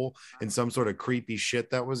culpable in some sort of creepy shit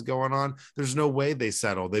that was going on, there's no way they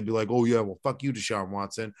settled. They'd be like, oh yeah, well fuck you, Deshaun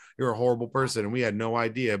Watson. You're a horrible person. And we had no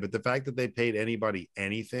idea. But the fact that they paid anybody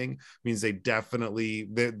anything means they definitely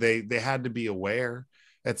they had to be aware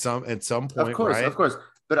at some point. Of course, right? Of course.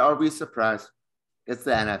 But are we surprised? It's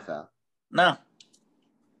the NFL. No.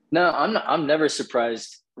 No, I'm never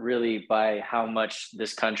surprised really by how much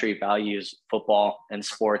this country values football and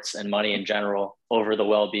sports and money in general over the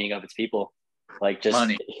well-being of its people. Like, just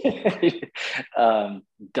Money.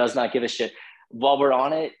 does not give a shit. While we're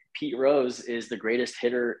on it, Pete Rose is the greatest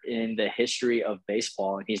hitter in the history of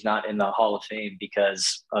baseball, and he's not in the Hall of Fame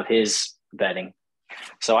because of his betting.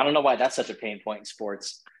 So I don't know why that's such a pain point in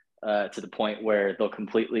sports, to the point where they'll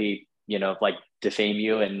completely, like, defame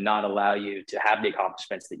you and not allow you to have the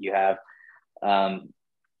accomplishments that you have.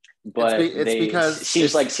 But it's because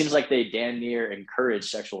seems like they damn near encourage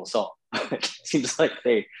sexual assault. Seems like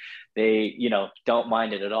they don't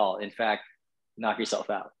mind it at all. In fact, knock yourself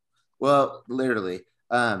out. Well, literally.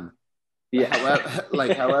 However,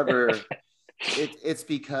 it's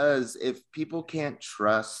because if people can't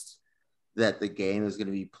trust that the game is going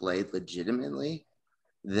to be played legitimately,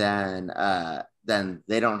 then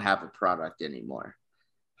they don't have a product anymore.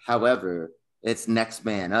 However, it's next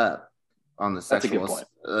man up on the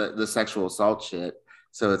sexual assault shit.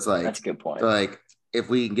 So it's like, that's a good point. So like, if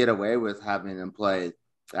we can get away with having them play,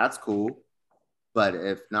 that's cool. But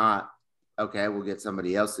if not, okay, we'll get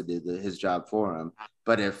somebody else to do his job for him.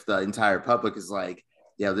 But if the entire public is like,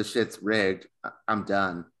 yeah, this shit's rigged, I'm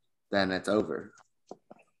done, then it's over.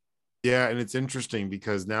 Yeah, and it's interesting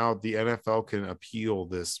because now the NFL can appeal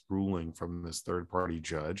this ruling from this third-party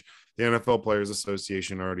judge. The NFL Players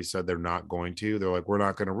Association already said they're not going to. They're like, we're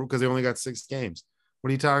not going to rule because they only got 6 games. What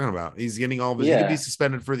are you talking about? He's getting all of his. He could be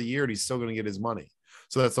suspended for the year, and he's still going to get his money.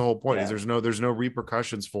 So that's the whole point. Is there's no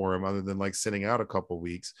repercussions for him other than like sitting out a couple of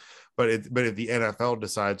weeks. But if the NFL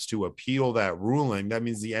decides to appeal that ruling, that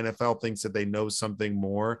means the NFL thinks that they know something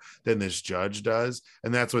more than this judge does,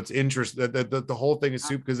 and that's what's interesting. The whole thing is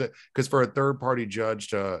soup because for a third party judge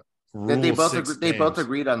to rule, they both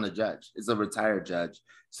agreed on the judge. It's a retired judge,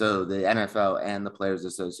 so the NFL and the Players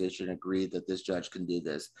Association agreed that this judge can do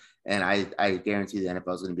this, and I guarantee the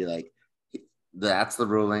NFL is going to be like, that's the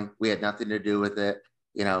ruling. We had nothing to do with it.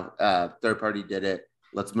 Third party did it.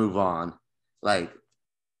 Let's move on. Like,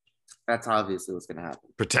 that's obviously what's going to happen.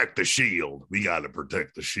 Protect the shield. We got to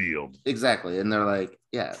protect the shield. Exactly. And they're like,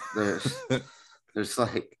 yeah, there's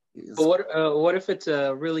like. But what if it's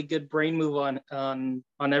a really good brain move on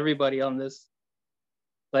everybody on this?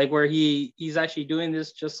 Like, where he's actually doing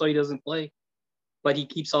this just so he doesn't play, but he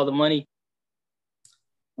keeps all the money.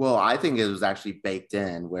 Well, I think it was actually baked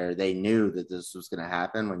in where they knew that this was going to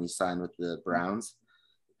happen when you signed with the Browns.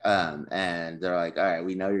 And they're like, all right,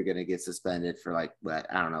 we know you're going to get suspended for like,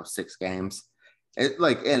 I don't know, 6 games. And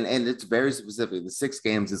it's very specific. The 6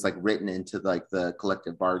 games is like written into like the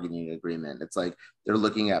collective bargaining agreement. It's like they're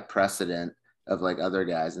looking at precedent of like other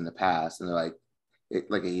guys in the past, and they're like,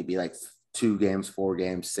 it'd be like 2 games, 4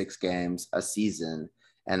 games, 6 games a season,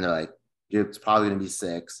 and they're like, dude, it's probably going to be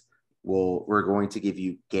 6. Well, we're going to give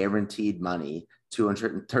you guaranteed money,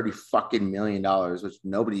 $230 fucking million, which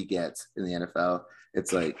nobody gets in the NFL.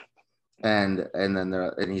 It's like, and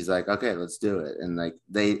then he's like, okay, let's do it. And like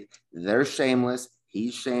they're shameless.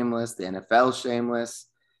 He's shameless. The NFL's shameless.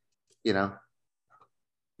 Yeah,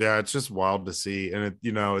 it's just wild to see, and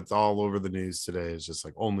it's all over the news today. It's just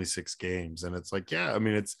like only 6 games, and it's like, yeah, I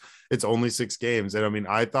mean, it's only 6 games, and I mean,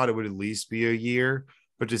 I thought it would at least be a year.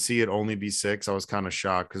 But to see it only be 6, I was kind of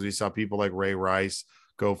shocked because we saw people like Ray Rice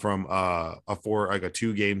go from a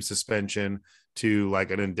 2-game suspension to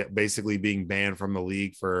like basically being banned from the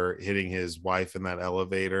league for hitting his wife in that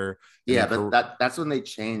elevator. Yeah, but that's when they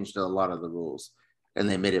changed a lot of the rules and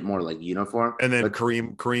they made it more like uniform. And then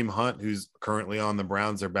Kareem Hunt, who's currently on the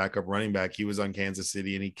Browns, their backup running back, he was on Kansas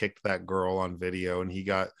City and he kicked that girl on video and he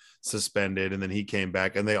got suspended, and then he came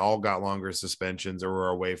back, and they all got longer suspensions or were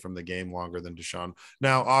away from the game longer than Deshaun.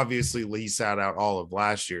 Now, obviously, he sat out all of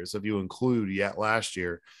last year. So if you include last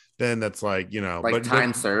year, then that's like,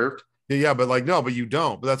 time served. Yeah, but like, no, but you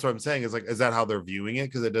don't. But that's what I'm saying is like, is that how they're viewing it?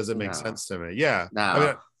 Because it doesn't make sense to me. Yeah. No. I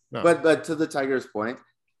mean, no. But to the Tigers' point,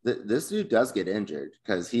 this dude does get injured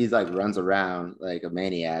because he like runs around like a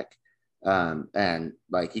maniac, and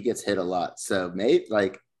like he gets hit a lot. So maybe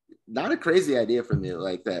like not a crazy idea from you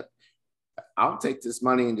like that. I'll take this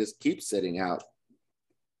money and just keep sitting out.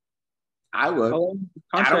 I would.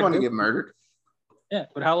 I don't want to get murdered. Yeah,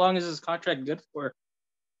 but how long is this contract good for?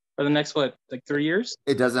 For the next 3 years?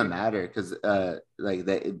 It doesn't matter because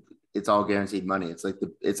it's all guaranteed money.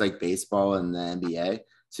 It's like baseball and the NBA.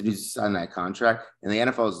 So you sign that contract, and the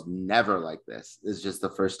NFL is never like this. It's just the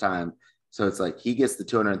first time. So it's like he gets the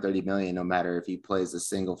 $230 million no matter if he plays a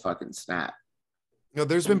single fucking snap.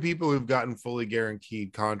 There's been people who've gotten fully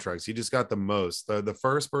guaranteed contracts. He just got the most. The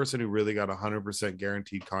first person who really got 100%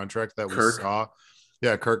 guaranteed contract that we saw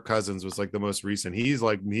Yeah, Kirk Cousins was like the most recent. He's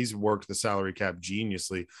worked the salary cap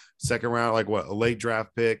geniusly. Second round, like what, a late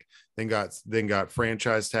draft pick, then got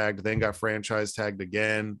franchise tagged, then got franchise tagged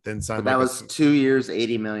again, then signed. But that was 2 years,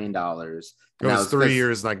 $80 million. It was 3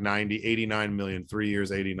 years, like 89 million, 3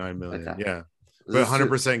 years, 89 million. Okay. Yeah. But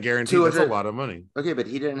 100% guaranteed. That's a lot of money. Okay, but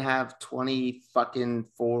he didn't have 20 fucking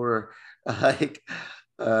four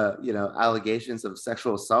allegations of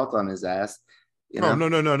sexual assault on his ass. No.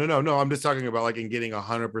 I'm just talking about like in getting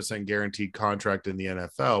 100% guaranteed contract in the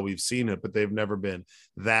NFL. We've seen it, but they've never been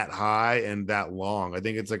that high and that long. I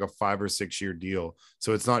think it's like a 5 or 6 year deal,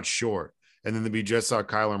 so it's not short. And then we just saw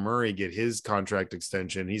Kyler Murray get his contract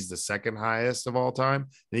extension. He's the second highest of all time,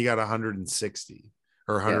 and he got 160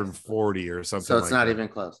 or 140 or something. So it's not even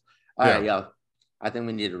close. All right, yo, I think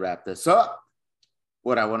we need to wrap this up.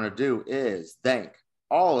 What I want to do is thank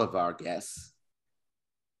all of our guests: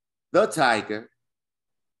 the Tiger,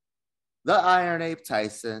 the Iron Ape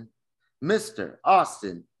Tyson, Mr.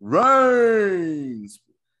 Austin Reigns.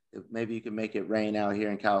 Maybe you can make it rain out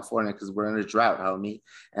here in California because we're in a drought, homie.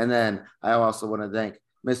 And then I also want to thank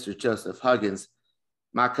Mr. Joseph Huggins,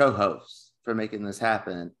 my co-host, for making this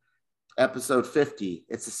happen. Episode 50.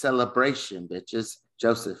 It's a celebration, bitches.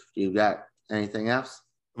 Joseph, you got anything else?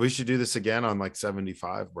 We should do this again on like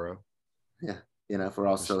 75, bro. Yeah. If we're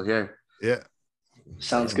all still here. Yeah.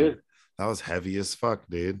 Sounds good. That was heavy as fuck,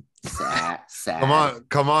 dude. Sad.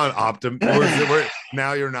 Come on,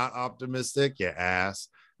 now you're not optimistic, you ass.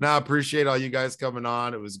 Now, I appreciate all you guys coming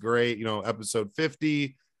on. It was great. Episode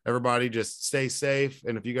 50. Everybody just stay safe.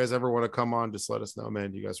 And if you guys ever want to come on, just let us know,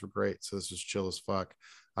 man. You guys were great. So this was chill as fuck.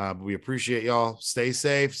 But we appreciate y'all. Stay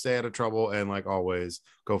safe, stay out of trouble. And like always,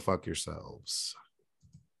 go fuck yourselves.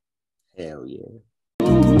 Hell yeah.